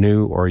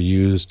new or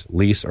used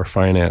lease or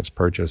finance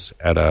purchase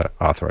at a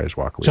authorized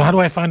walkaway. So how do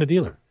I find a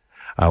dealer?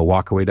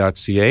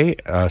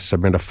 Walkaway.ca,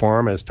 submit a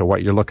form as to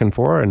what you're looking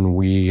for, and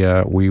we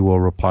will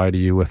reply to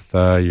you with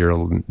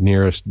your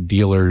nearest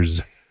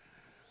dealers.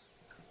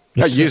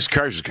 Used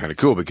cars is kind of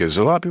cool because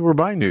a lot of people are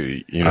buying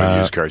new,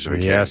 used cars if they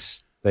can.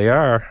 Yes, they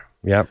are.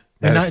 Yep.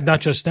 And not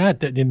just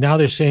that. Now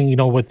they're saying,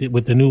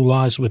 with the new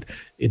laws, with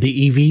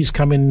the EVs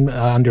coming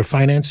under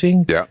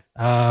financing, Yeah.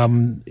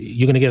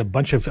 you're going to get a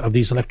bunch of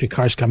these electric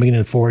cars coming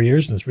in 4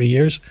 years and 3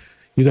 years.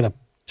 You got a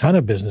ton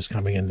of business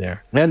coming in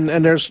there. And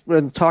there's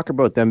been talk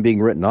about them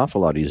being written off a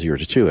lot easier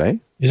too, eh?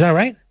 Is that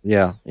right?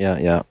 Yeah.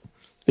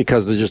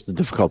 Because they're just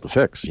difficult to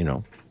fix,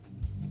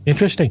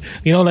 Interesting.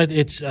 That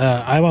it's.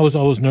 I was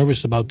always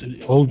nervous about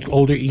the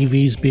older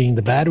EVs being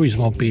the batteries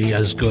won't be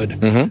as good,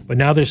 but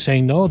now they're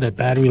saying no, that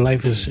battery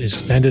life is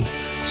extended.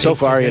 So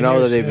far, 10 that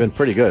years, they've been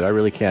pretty good. I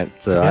really can't.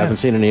 I haven't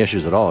seen any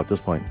issues at all at this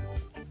point.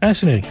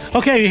 Fascinating.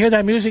 Okay, you hear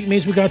that music? It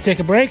means we got to take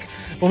a break.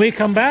 When we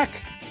come back,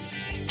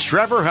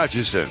 Trevor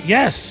Hutchison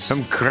yes,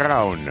 from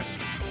Crown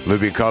will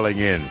be calling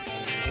in.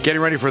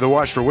 Getting ready for the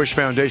Wash for Wish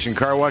Foundation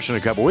car wash in a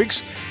couple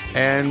weeks,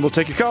 and we'll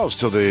take your calls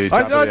till the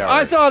top of the hour.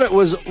 I thought it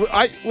was.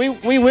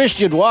 We wished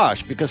you'd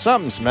wash because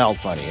something smelled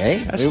funny,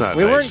 eh? That's not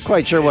we nice. weren't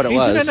quite sure what it he's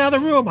was. in another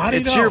room. How do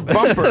you It's know? your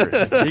bumper.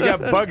 You got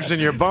bugs in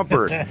your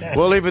bumper.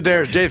 We'll leave it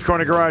there. It's Dave's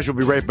Corner Garage. We'll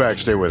be right back.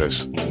 Stay with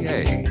us.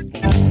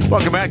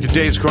 Welcome back to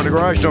Dave's Corner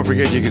Garage. Don't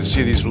forget you can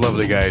see these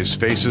lovely guys'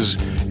 faces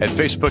at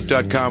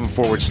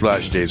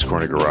facebook.com/Dave's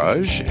Corner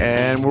Garage.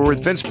 And we're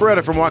with Vince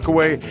Beretta from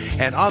Walkaway,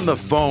 and on the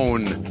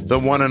phone, the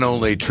one and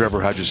only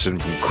Trevor Hutchison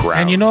from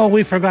Crown. And what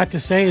we forgot to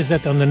say is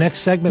that on the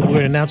next segment, we're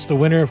going to announce the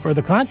winner for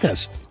the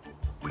contest.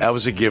 That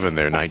was a given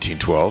there,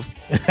 1912.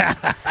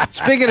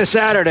 Speaking of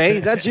Saturday,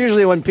 that's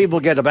usually when people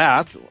get a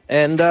bath.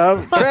 And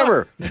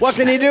Trevor, what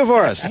can you do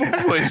for us?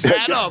 Was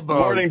that up, Good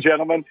morning,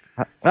 gentlemen.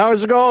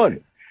 How's it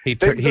going? He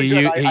Things are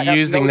good. I have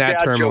using no that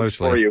dad term jokes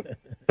for loosely.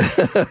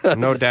 you.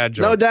 No dad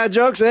jokes. No dad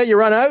jokes, eh? You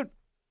run out?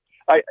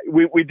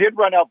 We did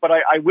run out, but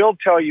I will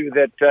tell you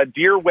that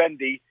dear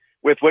Wendy,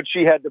 with what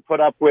she had to put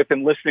up with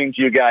and listening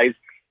to you guys,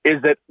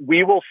 is that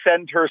we will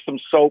send her some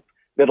soap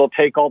that'll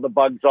take all the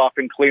bugs off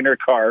and clean her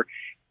car.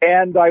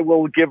 And I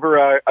will give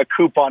her a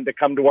coupon to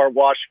come to our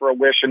Wash for a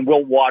Wish, and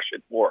we'll wash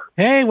it for her.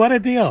 Hey, what a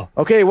deal.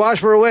 Okay, Wash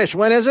for a Wish.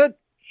 When is it?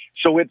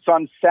 So it's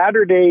on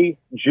Saturday,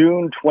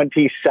 June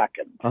 22nd.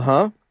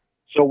 Uh-huh.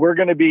 So we're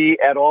going to be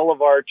at all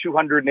of our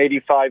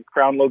 285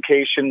 Crown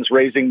locations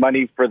raising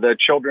money for the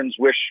Children's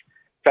Wish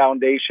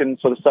Foundation.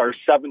 So this is our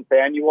 7th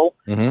annual.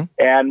 Mm-hmm.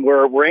 And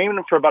we're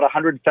aiming for about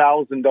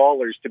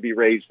 $100,000 to be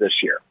raised this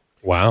year.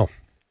 Wow.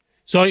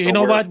 So you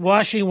know what?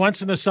 Washing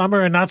once in the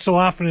summer and not so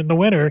often in the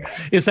winter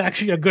is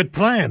actually a good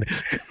plan.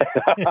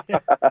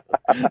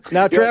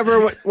 Now,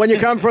 Trevor, when you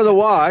come for the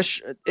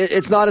wash,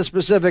 it's not a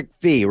specific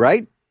fee,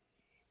 right?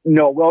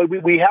 No, well,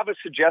 we have a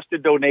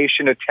suggested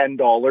donation of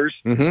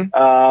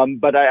 $10.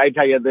 But I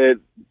tell you,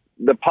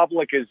 the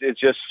public is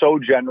just so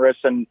generous,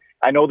 and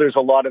I know there's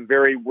a lot of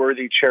very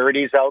worthy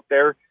charities out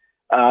there,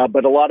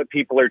 but a lot of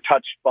people are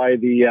touched by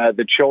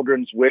the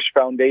Children's Wish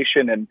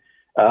Foundation, and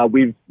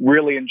we've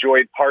really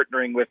enjoyed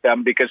partnering with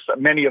them because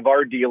many of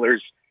our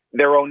dealers,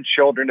 their own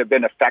children have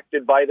been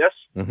affected by this.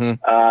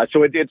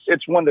 So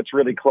it's one that's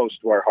really close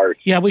to our heart.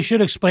 Yeah, we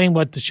should explain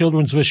what the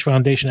Children's Wish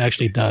Foundation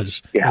actually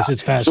does, because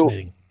it's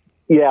fascinating.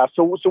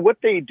 So what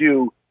they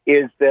do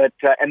is that,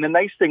 and the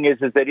nice thing is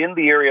that in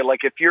the area,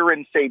 like if you're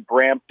in, say,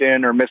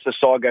 Brampton or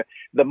Mississauga,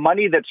 the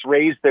money that's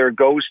raised there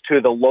goes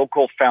to the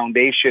local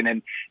foundation,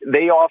 and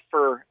they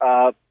offer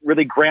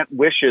really grant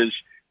wishes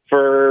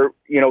for,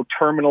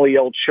 terminally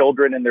ill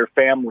children and their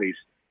families.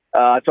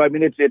 So I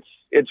mean,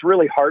 it's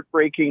really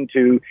heartbreaking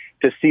to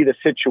see the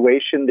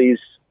situation these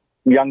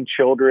young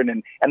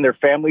children and their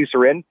families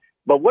are in.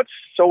 But what's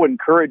so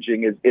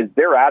encouraging is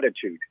their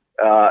attitude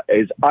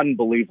is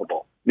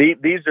unbelievable.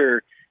 These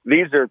are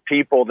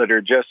people that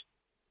are just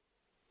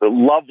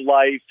love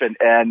life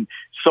and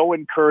so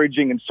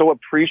encouraging and so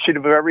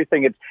appreciative of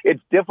everything.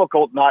 It's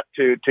difficult not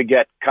to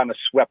get kind of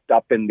swept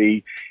up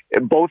in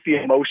both the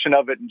emotion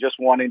of it and just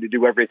wanting to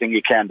do everything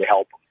you can to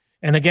help them.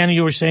 And again,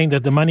 you were saying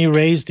that the money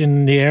raised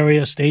in the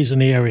area stays in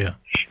the area.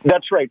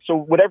 That's right. So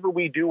whatever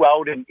we do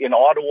out in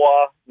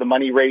Ottawa, the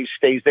money raised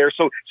stays there.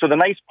 So the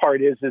nice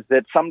part is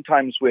that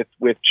sometimes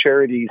with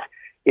charities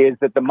is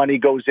that the money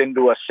goes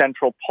into a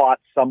central pot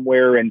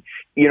somewhere, and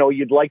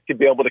you'd like to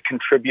be able to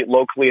contribute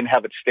locally and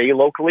have it stay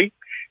locally.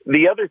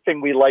 The other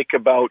thing we like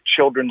about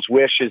Children's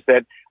Wish is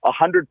that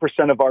 100%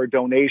 of our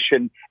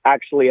donation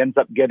actually ends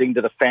up getting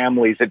to the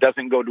families. It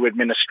doesn't go to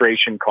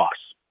administration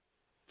costs.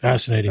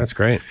 Fascinating. That's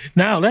great.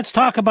 Now, let's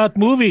talk about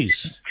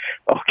movies.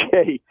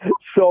 Okay.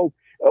 So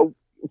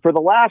for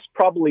the last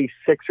probably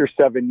 6 or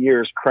 7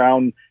 years,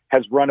 Crown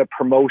has run a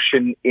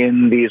promotion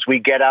as we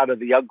get out of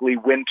the ugly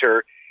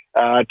winter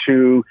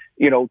to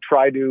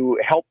try to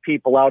help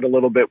people out a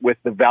little bit with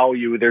the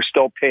value. They're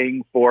still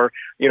paying for,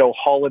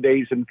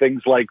 holidays and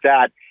things like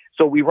that.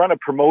 So we run a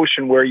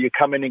promotion where you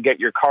come in and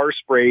get your car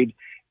sprayed,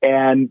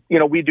 and,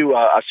 we do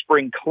a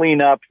spring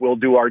cleanup. We'll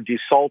do our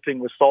desalting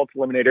with Salt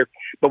Eliminator,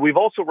 but we've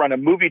also run a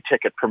movie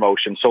ticket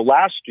promotion. So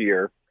last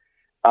year,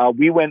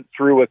 we went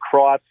through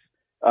across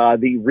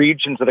the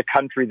regions of the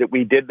country that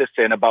we did this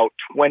in, about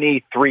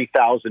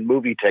 23,000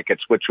 movie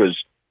tickets, which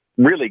was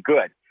really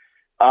good.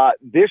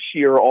 This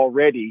year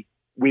already,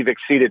 we've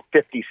exceeded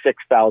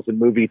 56,000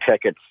 movie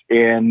tickets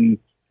in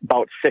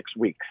about 6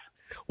 weeks.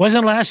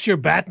 Wasn't last year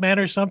Batman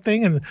or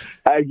something? And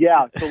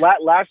yeah. So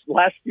last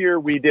year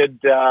we did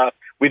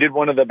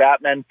one of the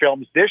Batman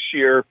films. This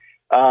year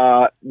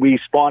we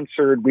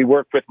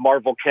worked with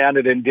Marvel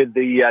Canada and did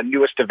the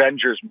newest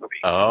Avengers movie.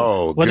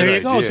 Oh, well, good there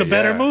you go. idea. It's a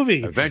better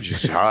movie.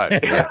 Avengers is hot.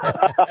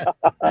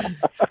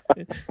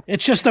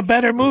 It's just a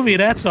better movie.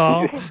 That's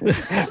all.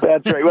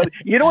 That's right. Well,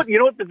 you know what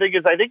the thing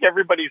is? I think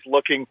everybody's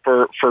looking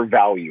for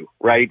value,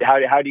 right?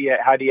 How do you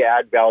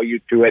add value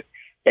to it?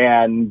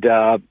 And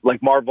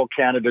like Marvel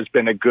Canada's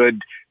been a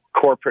good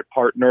corporate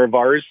partner of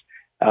ours.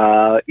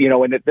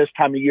 And at this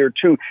time of year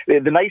too, the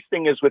nice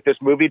thing is with this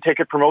movie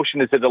ticket promotion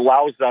is it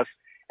allows us,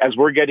 as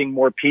we're getting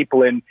more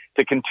people in,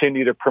 to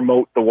continue to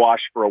promote the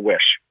Wash for a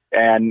Wish.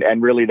 And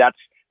really that's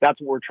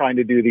what we're trying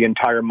to do the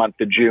entire month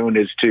of June,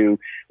 is to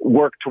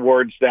work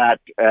towards that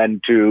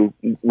and to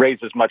raise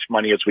as much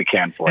money as we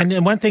can for it.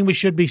 And one thing we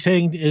should be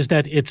saying is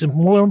that it's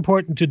more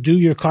important to do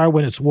your car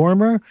when it's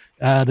warmer.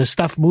 The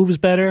stuff moves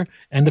better,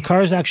 and the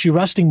car is actually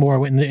rusting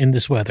more in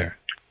this weather.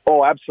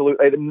 Oh,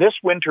 absolutely. And this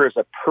winter is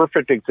a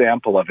perfect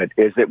example of it,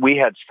 is that we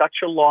had such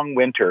a long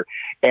winter,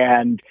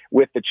 and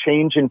with the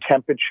change in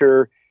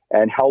temperature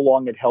and how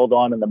long it held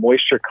on and the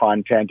moisture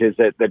content, is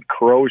that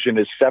corrosion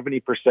is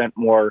 70%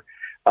 more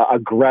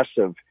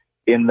aggressive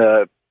in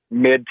the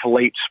mid to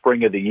late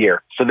spring of the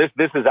year. So this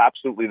is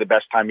absolutely the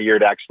best time of year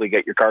to actually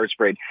get your car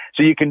sprayed.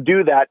 So you can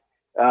do that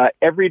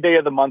every day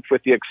of the month,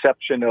 with the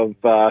exception of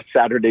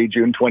Saturday,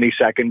 June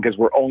 22nd, because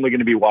we're only going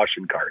to be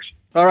washing cars.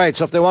 All right,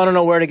 so if they want to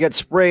know where to get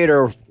sprayed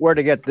or where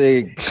to get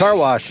the car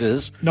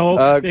washes...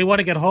 No, they want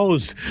to get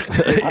hosed.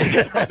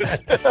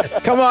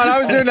 Come on, I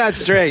was doing that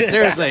straight,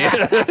 seriously. You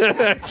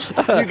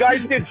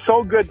guys did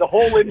so good the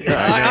whole intro.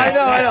 I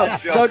know.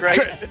 So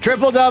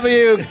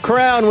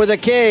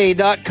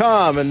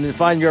www.crownwithak.com and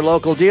find your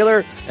local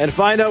dealer and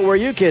find out where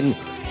you can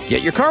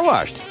get your car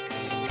washed.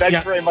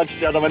 Thanks very much,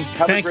 gentlemen.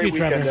 Have a great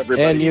weekend, Trevor.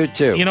 everybody. And you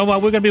too. You know what?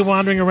 We're going to be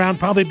wandering around,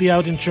 probably be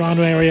out in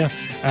Toronto area,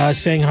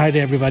 saying hi to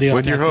everybody.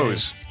 With your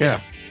hose. Yeah.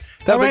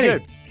 That'll be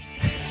good.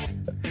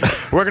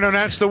 We're going to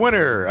announce the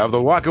winner of the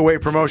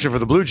walkaway promotion for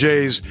the Blue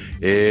Jays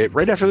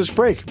right after this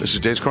break. This is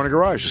Dave's Corner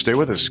Garage. So stay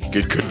with us.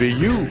 It could be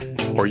you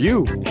or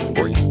you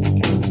or you.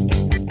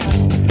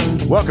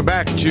 Welcome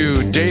back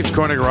to Dave's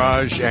Corner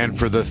Garage. And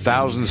for the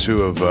thousands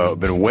who have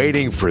been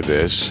waiting for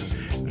this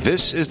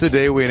is the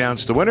day we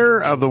announce the winner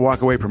of the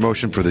walkaway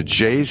promotion for the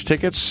Jays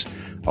tickets.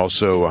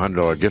 Also, a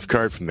 $100 gift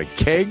card from the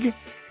Keg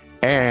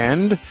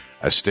and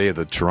a stay at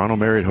the Toronto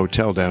Marriott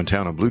Hotel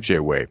downtown on Blue Jay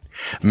Way.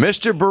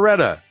 Mr.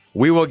 Beretta,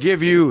 we will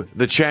give you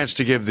the chance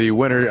to give the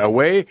winner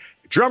away.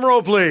 Drum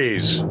roll,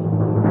 please.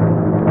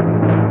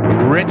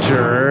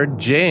 Richard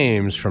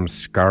James from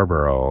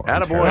Scarborough.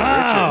 Attaboy,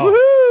 Wow. Richard.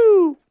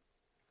 Woo!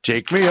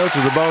 Take me out to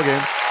the ball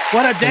game.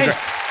 What a date.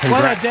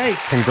 What a date.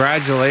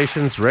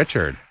 Congratulations,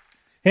 Richard.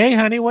 Hey,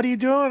 honey, what are you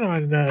doing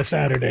on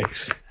Saturday?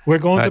 We're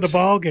going to the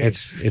ball game.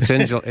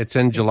 It's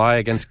in July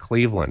against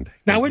Cleveland.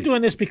 Now, we're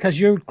doing this because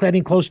you're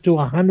getting close to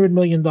 $100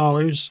 million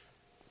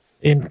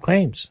in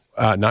claims.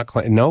 Not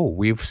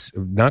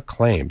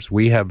claims.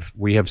 We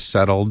have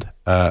settled.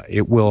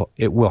 It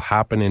will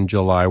happen in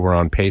July. We're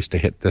on pace to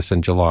hit this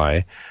in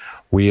July.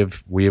 We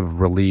have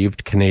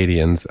relieved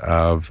Canadians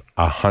of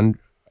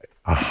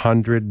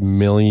 $100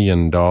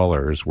 million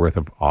worth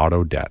of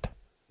auto debt.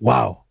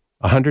 Wow,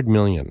 $100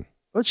 million.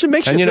 Which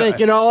makes you think,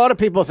 a lot of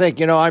people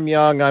think, I'm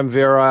young, I'm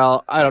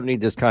virile, I don't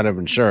need this kind of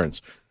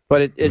insurance.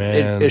 But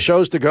it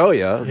shows to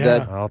Goya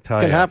that I'll tell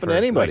can you, happen to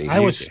anybody. I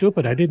was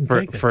stupid. I didn't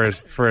take it. For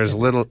as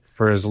little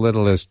as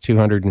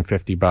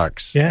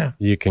 $250. Yeah,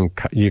 you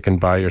can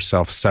buy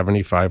yourself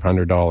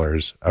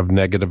 $7,500 of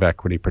negative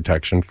equity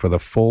protection for the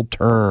full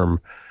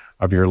term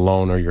of your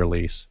loan or your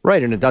lease.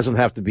 Right, and it doesn't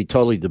have to be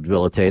totally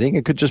debilitating.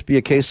 It could just be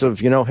a case of,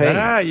 hey,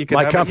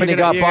 my company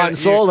got bought and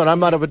sold and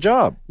I'm out of a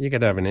job. You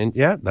could have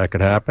that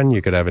could happen.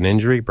 You could have an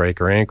injury, break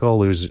your ankle,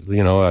 lose,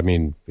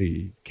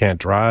 you can't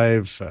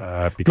drive.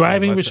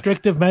 Driving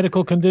restrictive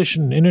medical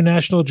condition,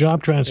 international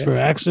job transfer,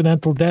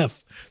 accidental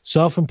death,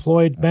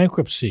 self-employed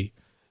bankruptcy,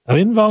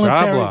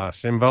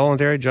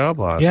 involuntary job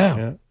loss.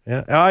 Yeah.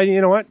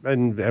 You know what?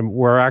 And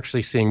we're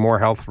actually seeing more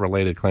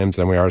health-related claims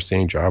than we are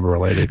seeing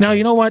job-related. Now,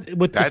 you know what?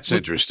 That's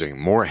interesting.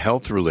 More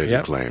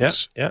health-related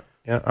claims. Yeah.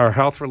 Our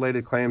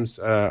health-related claims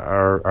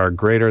are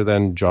greater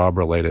than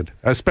job-related.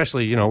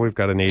 Especially, we've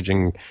got an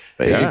aging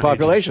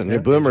population. The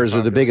boomers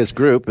are the biggest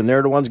group, and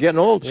they're the ones getting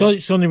old. So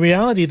in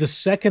reality, the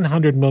second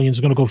 $100 million is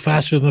going to go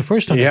faster than the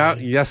first $100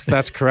 million. Yes,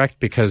 that's correct.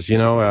 Because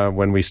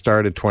when we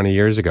started 20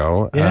 years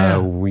ago,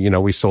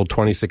 we sold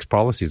 26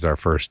 policies our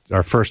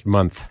first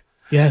month.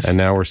 Yes, and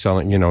now we're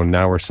selling. In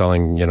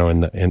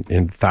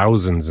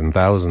thousands and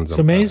thousands. It's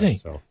amazing.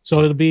 So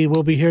we'll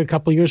be here a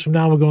couple of years from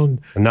now. We're going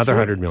another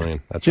 $100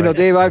 million. That's right.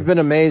 Dave, I've been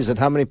amazed at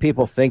how many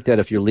people think that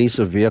if you lease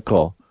a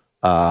vehicle,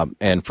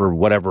 and for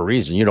whatever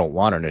reason you don't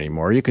want it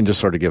anymore, you can just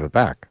sort of give it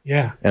back.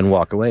 Yeah, and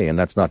walk away, and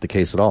that's not the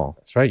case at all.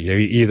 That's right. You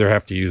either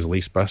have to use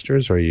Lease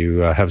Busters, or you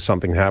have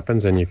something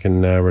happens and you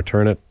can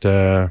return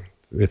it.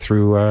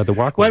 Through the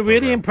walkway. What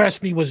really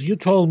impressed me was you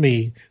told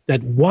me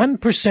that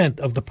 1%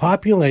 of the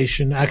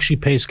population actually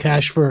pays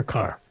cash for a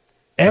car.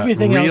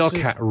 Everything else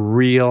is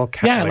real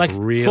cash. Yeah, like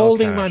real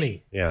folding cash.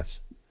 money. Yes.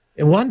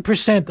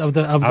 1% of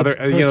the other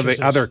purchases.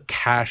 the other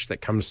cash that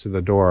comes to the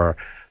door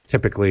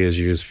typically is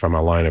used from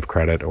a line of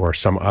credit or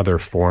some other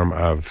form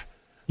of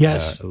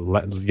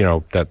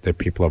that the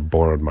people have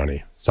borrowed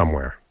money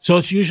somewhere. So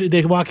it's usually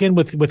they walk in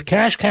with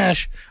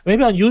cash.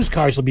 Maybe on used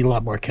cars there'll be a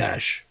lot more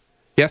cash.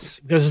 Yes,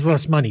 because there's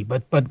less money,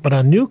 but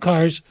on new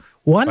cars,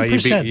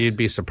 1%. You'd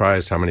be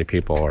surprised how many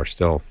people are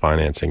still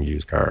financing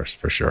used cars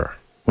for sure.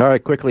 All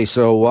right, quickly.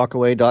 So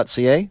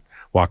walkaway.ca,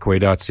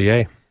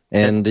 walkaway.ca,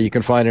 and you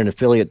can find an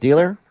affiliate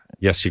dealer.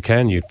 Yes, you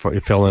can. You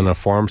fill in a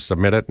form,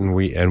 submit it, and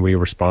we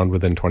respond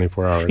within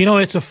 24 hours.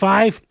 It's a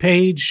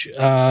 5-page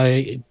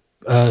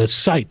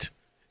site.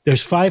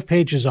 There's 5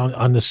 pages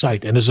on the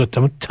site, and there's a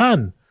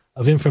ton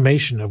of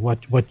information of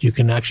what you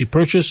can actually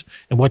purchase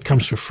and what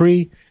comes for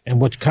free and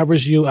what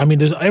covers you. I mean,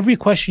 there's every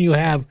question you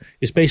have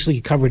is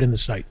basically covered in the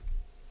site.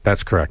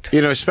 That's correct.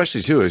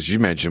 Especially too, as you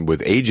mentioned,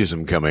 with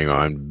ageism coming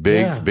on,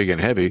 big and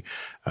heavy,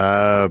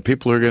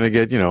 people are going to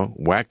get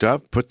whacked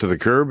up, put to the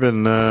curb,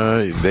 and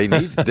they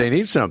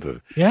need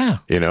something. Yeah,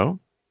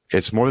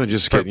 it's more than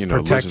just getting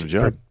losing a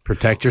job.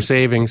 Protect your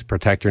savings,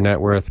 protect your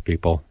net worth,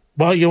 people.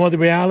 Well, the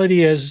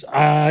reality is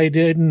I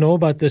didn't know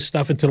about this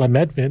stuff until I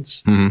met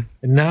Vince, and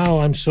now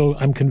I'm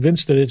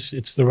convinced that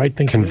it's the right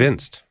thing.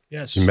 Convinced.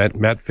 Yes. You met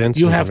Vince.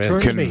 You have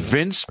turned me.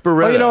 Convinced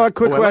Beretta. Well, a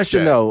quick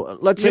question though.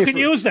 Let's say you can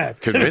use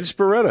that. Convinced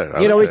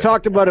Beretta. We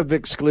talked about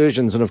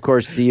exclusions, and of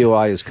course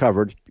DUI is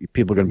covered.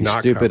 People are going to be not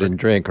stupid covered. and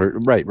drink, or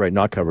right,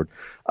 not covered.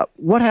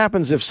 What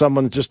happens if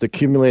someone just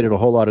accumulated a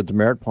whole lot of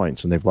demerit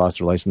points and they've lost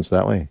their license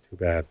that way? Too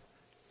bad.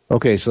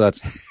 Okay, so that's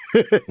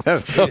we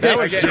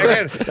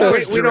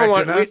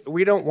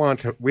don't want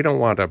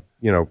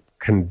to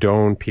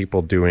condone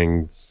people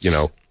doing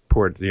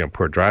poor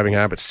driving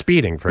habits,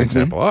 speeding, for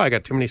example. Oh, I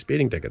got too many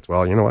speeding tickets.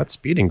 Well, you know what?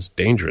 Speeding's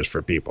dangerous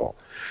for people.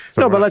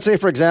 So but let's say,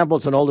 for example,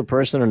 it's an older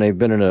person and they've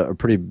been in a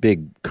pretty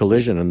big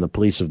collision, and the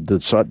police have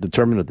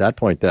determined at that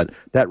point that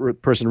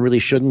person really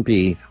shouldn't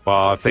be.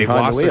 Well, if they've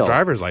lost the their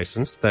driver's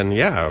license, then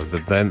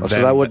then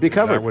so that would be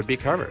covered. That would be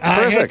covered.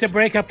 I hate to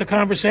break up the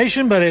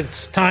conversation, but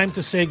it's time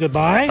to say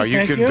goodbye. Are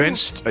you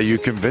convinced? Are you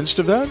convinced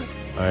of that?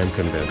 I'm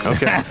convinced.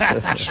 Okay.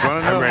 Just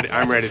want to know.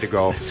 I'm ready to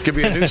go. This could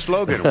be a new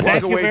slogan.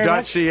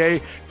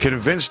 Walkaway.ca,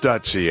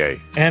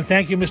 convinced.ca. And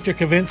thank you, Mr.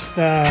 Convinced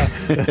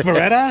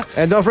Beretta.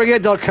 And don't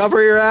forget, they'll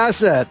cover your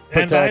asset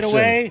protection. And by the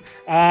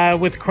way,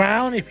 with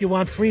Crown, if you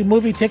want free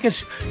movie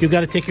tickets, you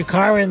got to take your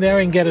car in there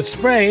and get it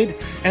sprayed,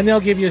 and they'll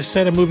give you a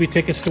set of movie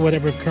tickets to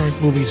whatever current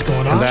movie's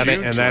going on.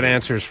 And that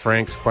answers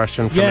Frank's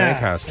question from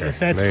Lancaster.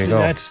 There you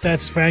go.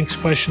 That's Frank's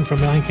question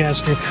from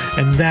Lancaster,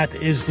 and that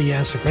is the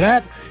answer for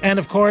that. And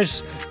of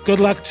course, good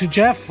luck to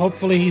Jeff.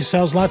 Hopefully, he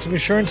sells lots of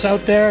insurance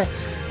out there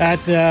at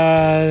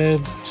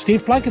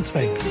Steve Plunkett's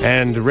thing.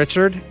 And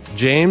Richard,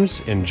 James,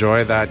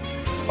 enjoy that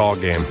ball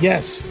game.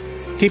 Yes.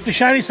 Keep the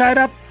shiny side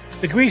up,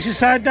 the greasy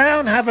side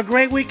down. Have a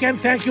great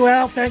weekend. Thank you,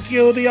 Al. Thank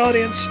you, the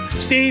audience,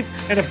 Steve,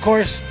 and of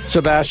course,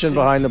 Sebastian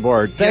behind the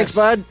board. Thanks,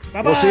 bud.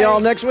 Bye-bye. We'll see you all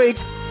next week.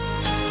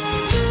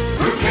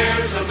 Who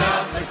cares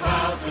about the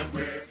clouds and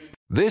where?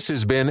 This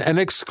has been an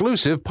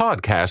exclusive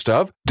podcast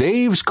of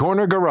Dave's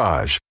Corner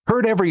Garage.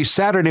 Heard every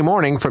Saturday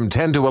morning from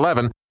 10 to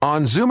 11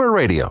 on Zoomer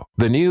Radio,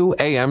 the new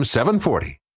AM 740.